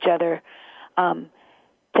helping each other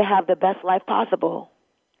to have the best life possible,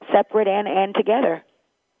 separate and together.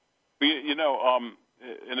 In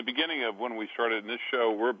the beginning of when we started in this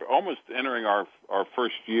show, we're almost entering our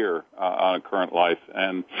first year on Current Life,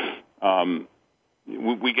 and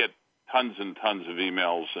we get tons and tons of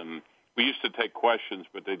emails, and we used to take questions,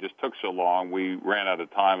 but they just took so long. We ran out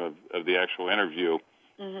of time of the actual interview.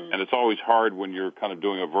 Mm-hmm. And it's always hard when you're kind of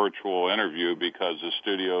doing a virtual interview because the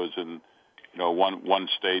studio's in, one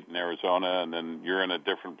state in Arizona, and then you're in a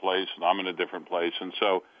different place, and I'm in a different place. And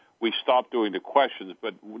so we stopped doing the questions,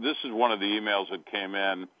 but this is one of the emails that came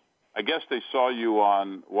in. I guess they saw you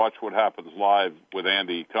on Watch What Happens Live with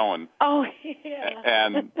Andy Cohen. Oh, yeah.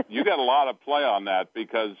 And you got a lot of play on that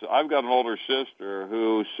because I've got an older sister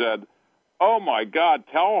who said, "Oh, my God,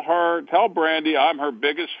 tell Brandy I'm her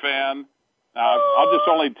biggest fan." I'll just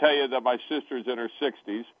only tell you that my sister's in her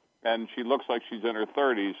 60s, and she looks like she's in her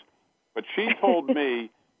 30s. But she told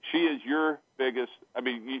me she is your biggest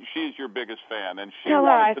fan. And she tell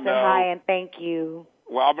her I wanted to said know, hi and thank you.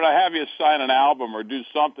 Well, I'm going to have you sign an album or do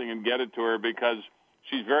something and get it to her because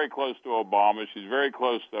she's very close to Obama. She's very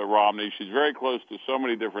close to Romney. She's very close to so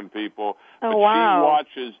many different people. Oh, but wow.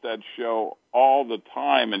 She watches that show all the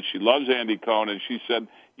time, and she loves Andy Cohen. And she said,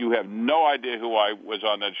 "You have no idea who I was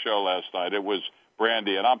on that show last night. It was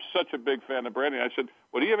Brandy, and I'm such a big fan of Brandy." And I said,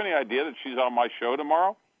 "Well, do you have any idea that she's on my show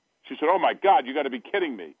tomorrow?" She said, "Oh, my God, you got to be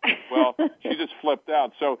kidding me." Well, she just flipped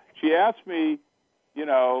out. So she asked me,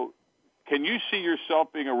 can you see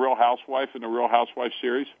yourself being a Real Housewife in the Real Housewife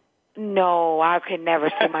series? No, I could never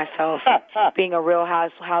see myself being a Real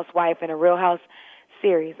Housewife in a Real House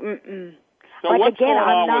series. Mm-mm. So what's going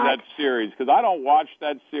on with that series? Because I don't watch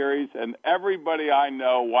that series, and everybody I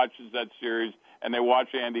know watches that series, and they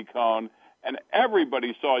watch Andy Cohen, and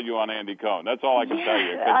everybody saw you on Andy Cohen. That's all I can tell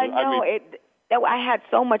you. I know. I had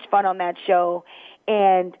so much fun on that show,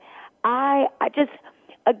 and I just,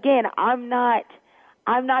 again, I'm not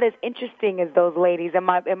as interesting as those ladies in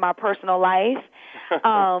my personal life,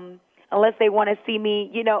 unless they want to see me.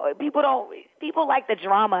 People like the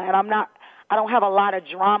drama, and I don't have a lot of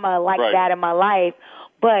drama like that in my life,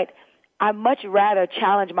 but I much rather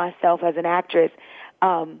challenge myself as an actress.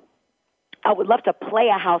 I would love to play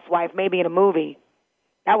a housewife, maybe in a movie.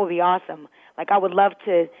 That would be awesome. Like I would love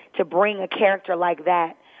to bring a character like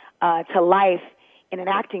that to life in an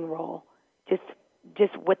acting role.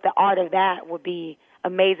 Just with the art of that would be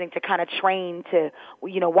amazing to kind of train to,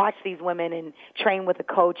 watch these women and train with a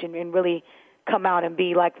coach and really come out and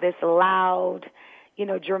be like this loud,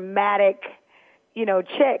 dramatic,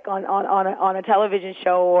 chick on a television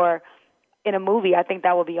show or in a movie. I think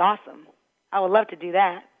that would be awesome. I would love to do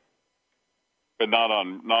that. But not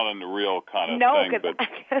on the real kind of thing.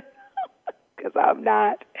 No, because I'm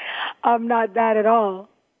not that at all.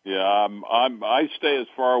 Yeah, I stay as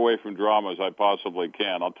far away from drama as I possibly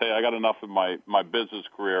can. I'll tell you, I got enough of my business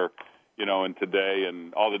career, and today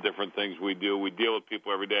and all the different things we do. We deal with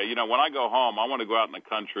people every day. When I go home, I want to go out in the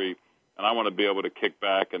country and I want to be able to kick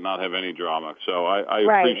back and not have any drama. So I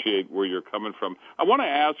appreciate where you're coming from. I want to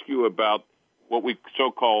ask you about what we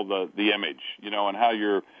so-call the image, and how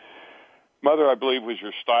your mother, I believe, was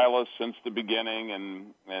your stylist since the beginning,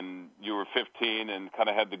 and you were 15 and kind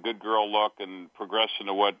of had the good girl look and progressed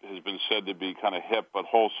into what has been said to be kind of hip but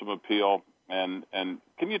wholesome appeal. And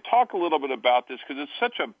can you talk a little bit about this? Because it's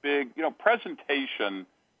such a big, presentation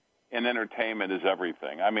in entertainment is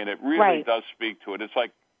everything. I mean, it really does speak to it. It's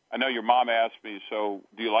like, I know your mom asked me, so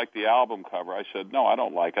do you like the album cover? I said, no, I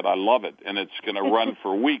don't like it. I love it. And it's going to run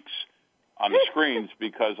for weeks on the screens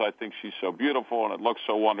because I think she's so beautiful and it looks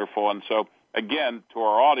so wonderful. And so, again, to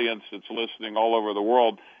our audience that's listening all over the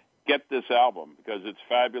world, get this album because it's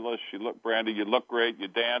fabulous. Brandy, you look great. You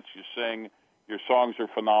dance, you sing. Your songs are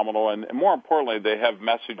phenomenal. And more importantly, they have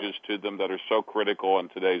messages to them that are so critical in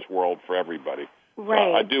today's world for everybody.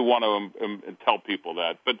 Right. I do want to tell people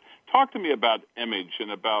that. But talk to me about image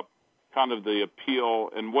and about kind of the appeal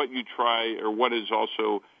and what you try or what is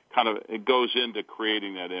also kind of it goes into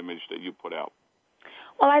creating that image that you put out.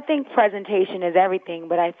 Well, I think presentation is everything,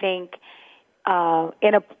 but I think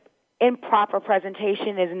improper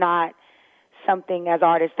presentation is not something as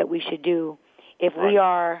artists that we should do. If we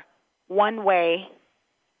are one way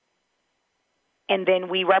and then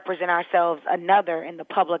we represent ourselves another in the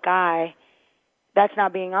public eye, that's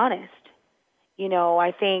not being honest.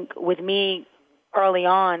 I think with me early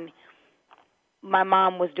on, my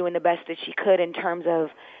mom was doing the best that she could in terms of,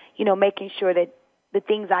 making sure that the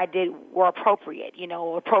things I did were appropriate,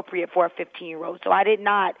 appropriate for a 15-year-old. So I did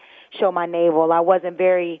not show my navel. I wasn't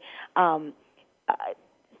very,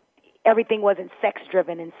 everything wasn't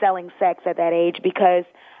sex-driven and selling sex at that age because,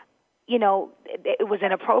 it was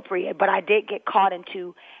inappropriate. But I did get caught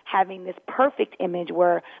into having this perfect image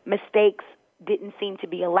where mistakes didn't seem to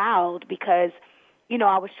be allowed because,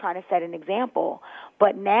 I was trying to set an example.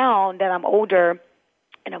 But now that I'm older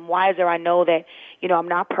and I'm wiser, I know that, I'm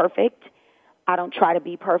not perfect. I don't try to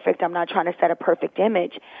be perfect. I'm not trying to set a perfect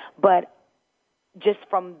image, but just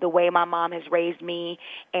from the way my mom has raised me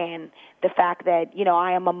and the fact that, you know,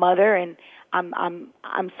 I am a mother and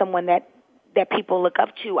I'm someone that people look up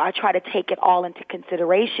to, I try to take it all into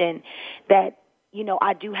consideration that, you know,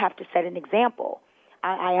 I do have to set an example.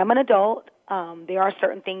 I am an adult. There are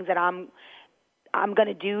certain things that I'm going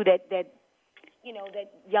to do that you know,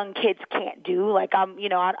 that young kids can't do. Like I'm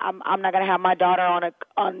not going to have my daughter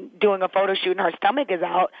on doing a photo shoot and her stomach is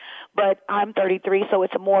out, but I'm 33, so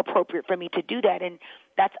it's more appropriate for me to do that. And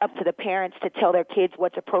that's up to the parents to tell their kids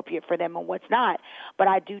what's appropriate for them and what's not. But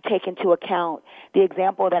I do take into account the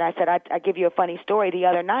example that I said. I give you a funny story the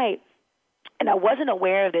other night, and I wasn't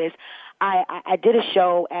aware of this. I did a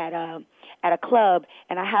show at a club,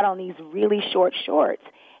 and I had on these really short shorts.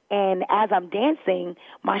 And as I'm dancing,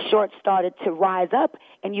 my shorts started to rise up,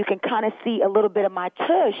 and you can kind of see a little bit of my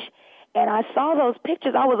tush. And I saw those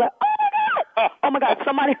pictures. I was like, oh my God,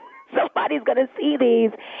 somebody's going to see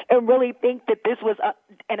these and really think that this was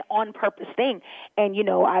an on-purpose thing. And, you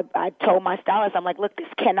know, I told my stylist, I'm like, look, this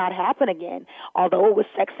cannot happen again. Although it was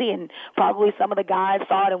sexy and probably some of the guys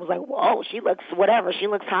saw it and was like, whoa, she looks whatever. She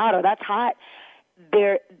looks hot or that's hot.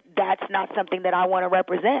 That's not something that I want to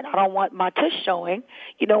represent. I don't want my tush showing,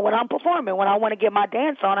 you know, when I'm performing. When I want to get my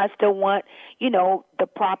dance on, I still want, you know, the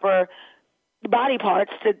proper body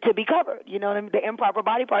parts to be covered, you know what I mean? The improper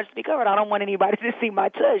body parts to be covered. I don't want anybody to see my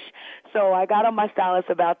tush. So I got on my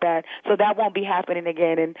stylist about that. So that won't be happening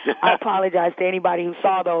again. And I apologize to anybody who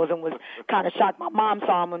saw those and was kind of shocked. My mom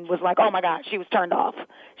saw them and was like, oh my God, she was turned off.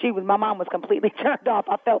 My mom was completely turned off.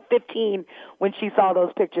 I felt 15 when she saw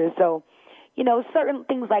those pictures. So, you know, certain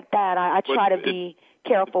things like that I try to be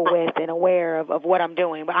careful with and aware of what I'm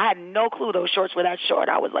doing. But I had no clue those shorts were that short.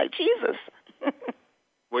 I was like, Jesus.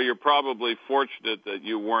 Well, you're probably fortunate that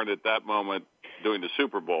you weren't at that moment doing the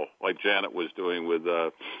Super Bowl like Janet was doing with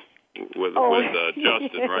Justin,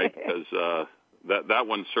 right? Because that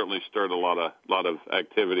one certainly stirred a lot of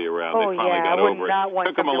activity around. They finally got over it.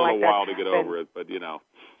 Took them a little while to get over it, but you know.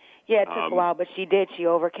 Yeah, it took a while, but she did. She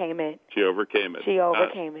overcame it. She overcame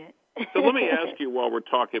it. So let me ask you while we're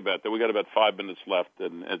talking about that. We got about 5 minutes left,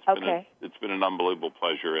 and it's been an unbelievable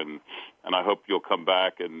pleasure, and I hope you'll come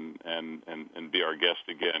back and be our guest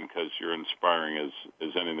again because you're inspiring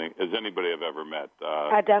as anybody I've ever met.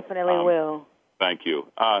 I definitely will. Thank you.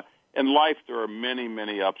 In life, there are many,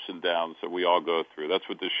 many ups and downs that we all go through. That's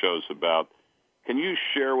what this show's about. Can you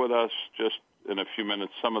share with us just in a few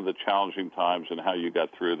minutes some of the challenging times and how you got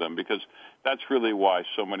through them? Because that's really why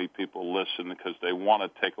so many people listen, because they want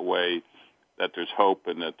to take away that there's hope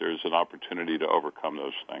and that there's an opportunity to overcome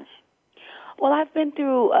those things. Well, I've been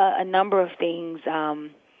through a number of things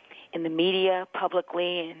in the media,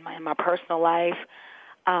 publicly, in my personal life.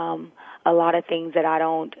 A lot of things that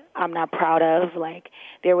I'm not proud of. Like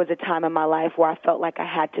there was a time in my life where I felt like I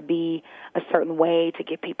had to be a certain way to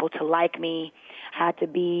get people to like me. I had to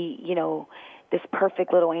be, you know, this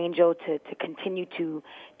perfect little angel to continue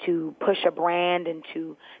to push a brand and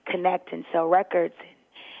to connect and sell records. And,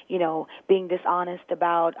 you know, being dishonest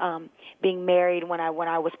about being married when I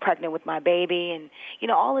was pregnant with my baby, and you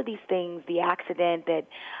know, all of these things. The accident that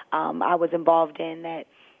I was involved in,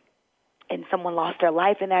 and someone lost their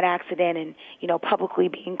life in that accident, and you know, publicly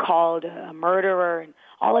being called a murderer, and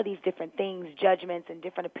all of these different things, judgments and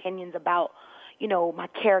different opinions about, you know, my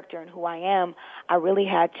character and who I am. I really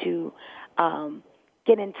had to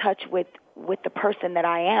get in touch with the person that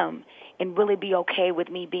I am and really be okay with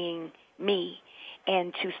me being me,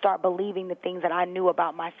 and to start believing the things that I knew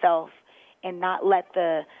about myself and not let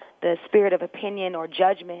the spirit of opinion or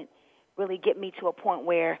judgment really get me to a point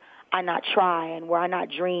where I not try and where I not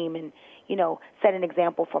dream and, you know, set an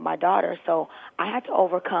example for my daughter. So I had to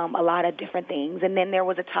overcome a lot of different things. And then there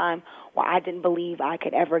was a time where I didn't believe I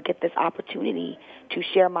could ever get this opportunity to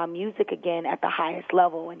share my music again at the highest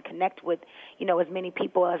level and connect with, you know, as many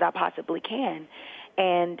people as I possibly can.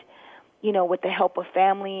 And, you know, with the help of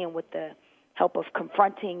family and with the help of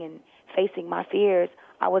confronting and facing my fears,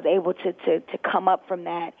 I was able to come up from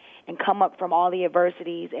that and come up from all the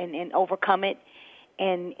adversities and overcome it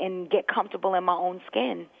and get comfortable in my own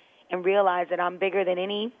skin and realize that I'm bigger than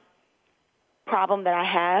any problem that I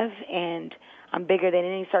have, and I'm bigger than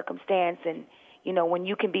any circumstance. And, you know, when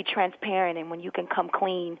you can be transparent and when you can come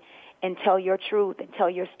clean and tell your truth and tell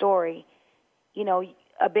your story, you know,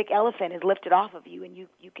 a big elephant is lifted off of you and you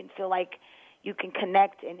can feel like you can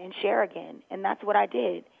connect and share again. And that's what I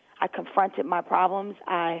did. I confronted my problems.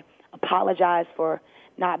 I apologized for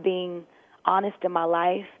not being honest in my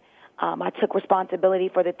life. I took responsibility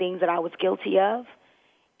for the things that I was guilty of.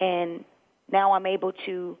 And now I'm able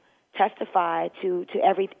to testify to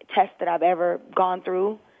every test that I've ever gone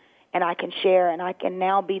through, and I can share, and I can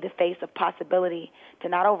now be the face of possibility to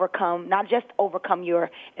not just overcome your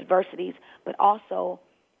adversities, but also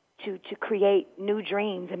to create new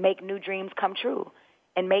dreams and make new dreams come true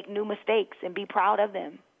and make new mistakes and be proud of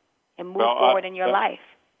them and move forward in your life.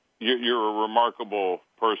 You're a remarkable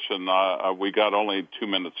person. We got only 2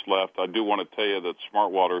 minutes left. I do want to tell you that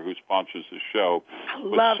Smart Water, who sponsors the show,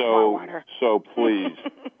 was so Smart Water. so pleased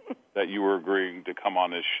that you were agreeing to come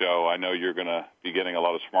on this show. I know you're going to be getting a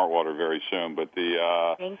lot of Smart Water very soon. But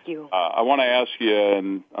thank you. I want to ask you,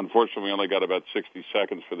 and unfortunately we only got about 60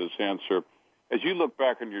 seconds for this answer. As you look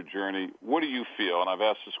back on your journey, what do you feel, and I've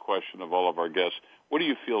asked this question of all of our guests, what do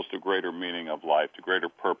you feel is the greater meaning of life, the greater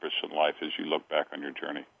purpose in life as you look back on your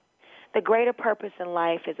journey? The greater purpose in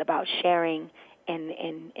life is about sharing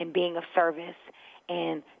and being of service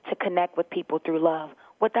and to connect with people through love.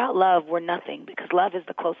 Without love, we're nothing, because love is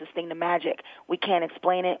the closest thing to magic. We can't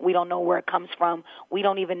explain it. We don't know where it comes from. We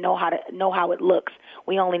don't even know how it looks.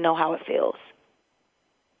 We only know how it feels.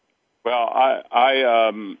 Well,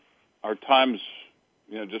 our time's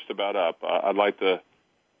just about up. I'd like to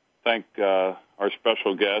thank our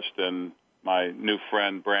special guest and my new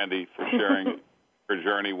friend Brandy for sharing her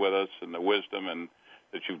journey with us and the wisdom and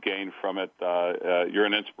that you've gained from it. You're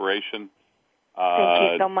an inspiration.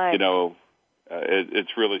 Thank you so much.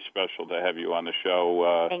 It's really special to have you on the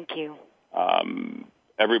show. Thank you.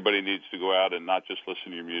 Everybody needs to go out and not just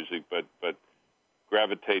listen to your music, but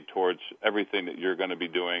gravitate towards everything that you're going to be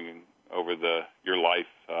doing over your life,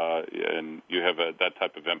 and you have that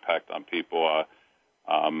type of impact on people.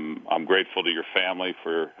 I'm grateful to your family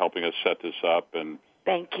for helping us set this up, and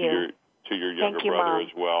thank you. To your younger Thank you, brother Mom.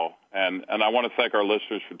 as well. And I want to thank our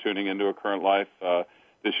listeners for tuning into A Current Life.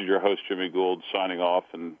 This is your host, Jimmy Gould, signing off.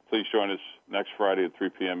 And please join us next Friday at 3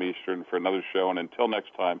 p.m. Eastern for another show. And until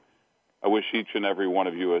next time, I wish each and every one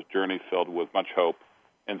of you a journey filled with much hope,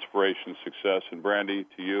 inspiration, success. And Brandy,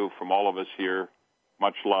 to you, from all of us here,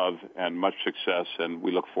 much love and much success. And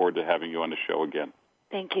we look forward to having you on the show again.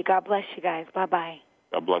 Thank you. God bless you guys. Bye-bye.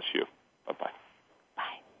 God bless you. Bye-bye.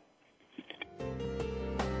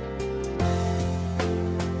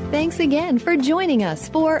 Thanks again for joining us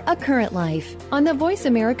for A Current Life on the Voice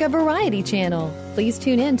America Variety Channel. Please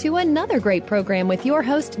tune in to another great program with your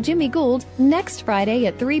host, Jimmy Gould, next Friday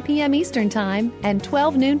at 3 p.m. Eastern Time and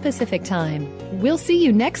 12 noon Pacific Time. We'll see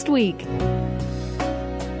you next week.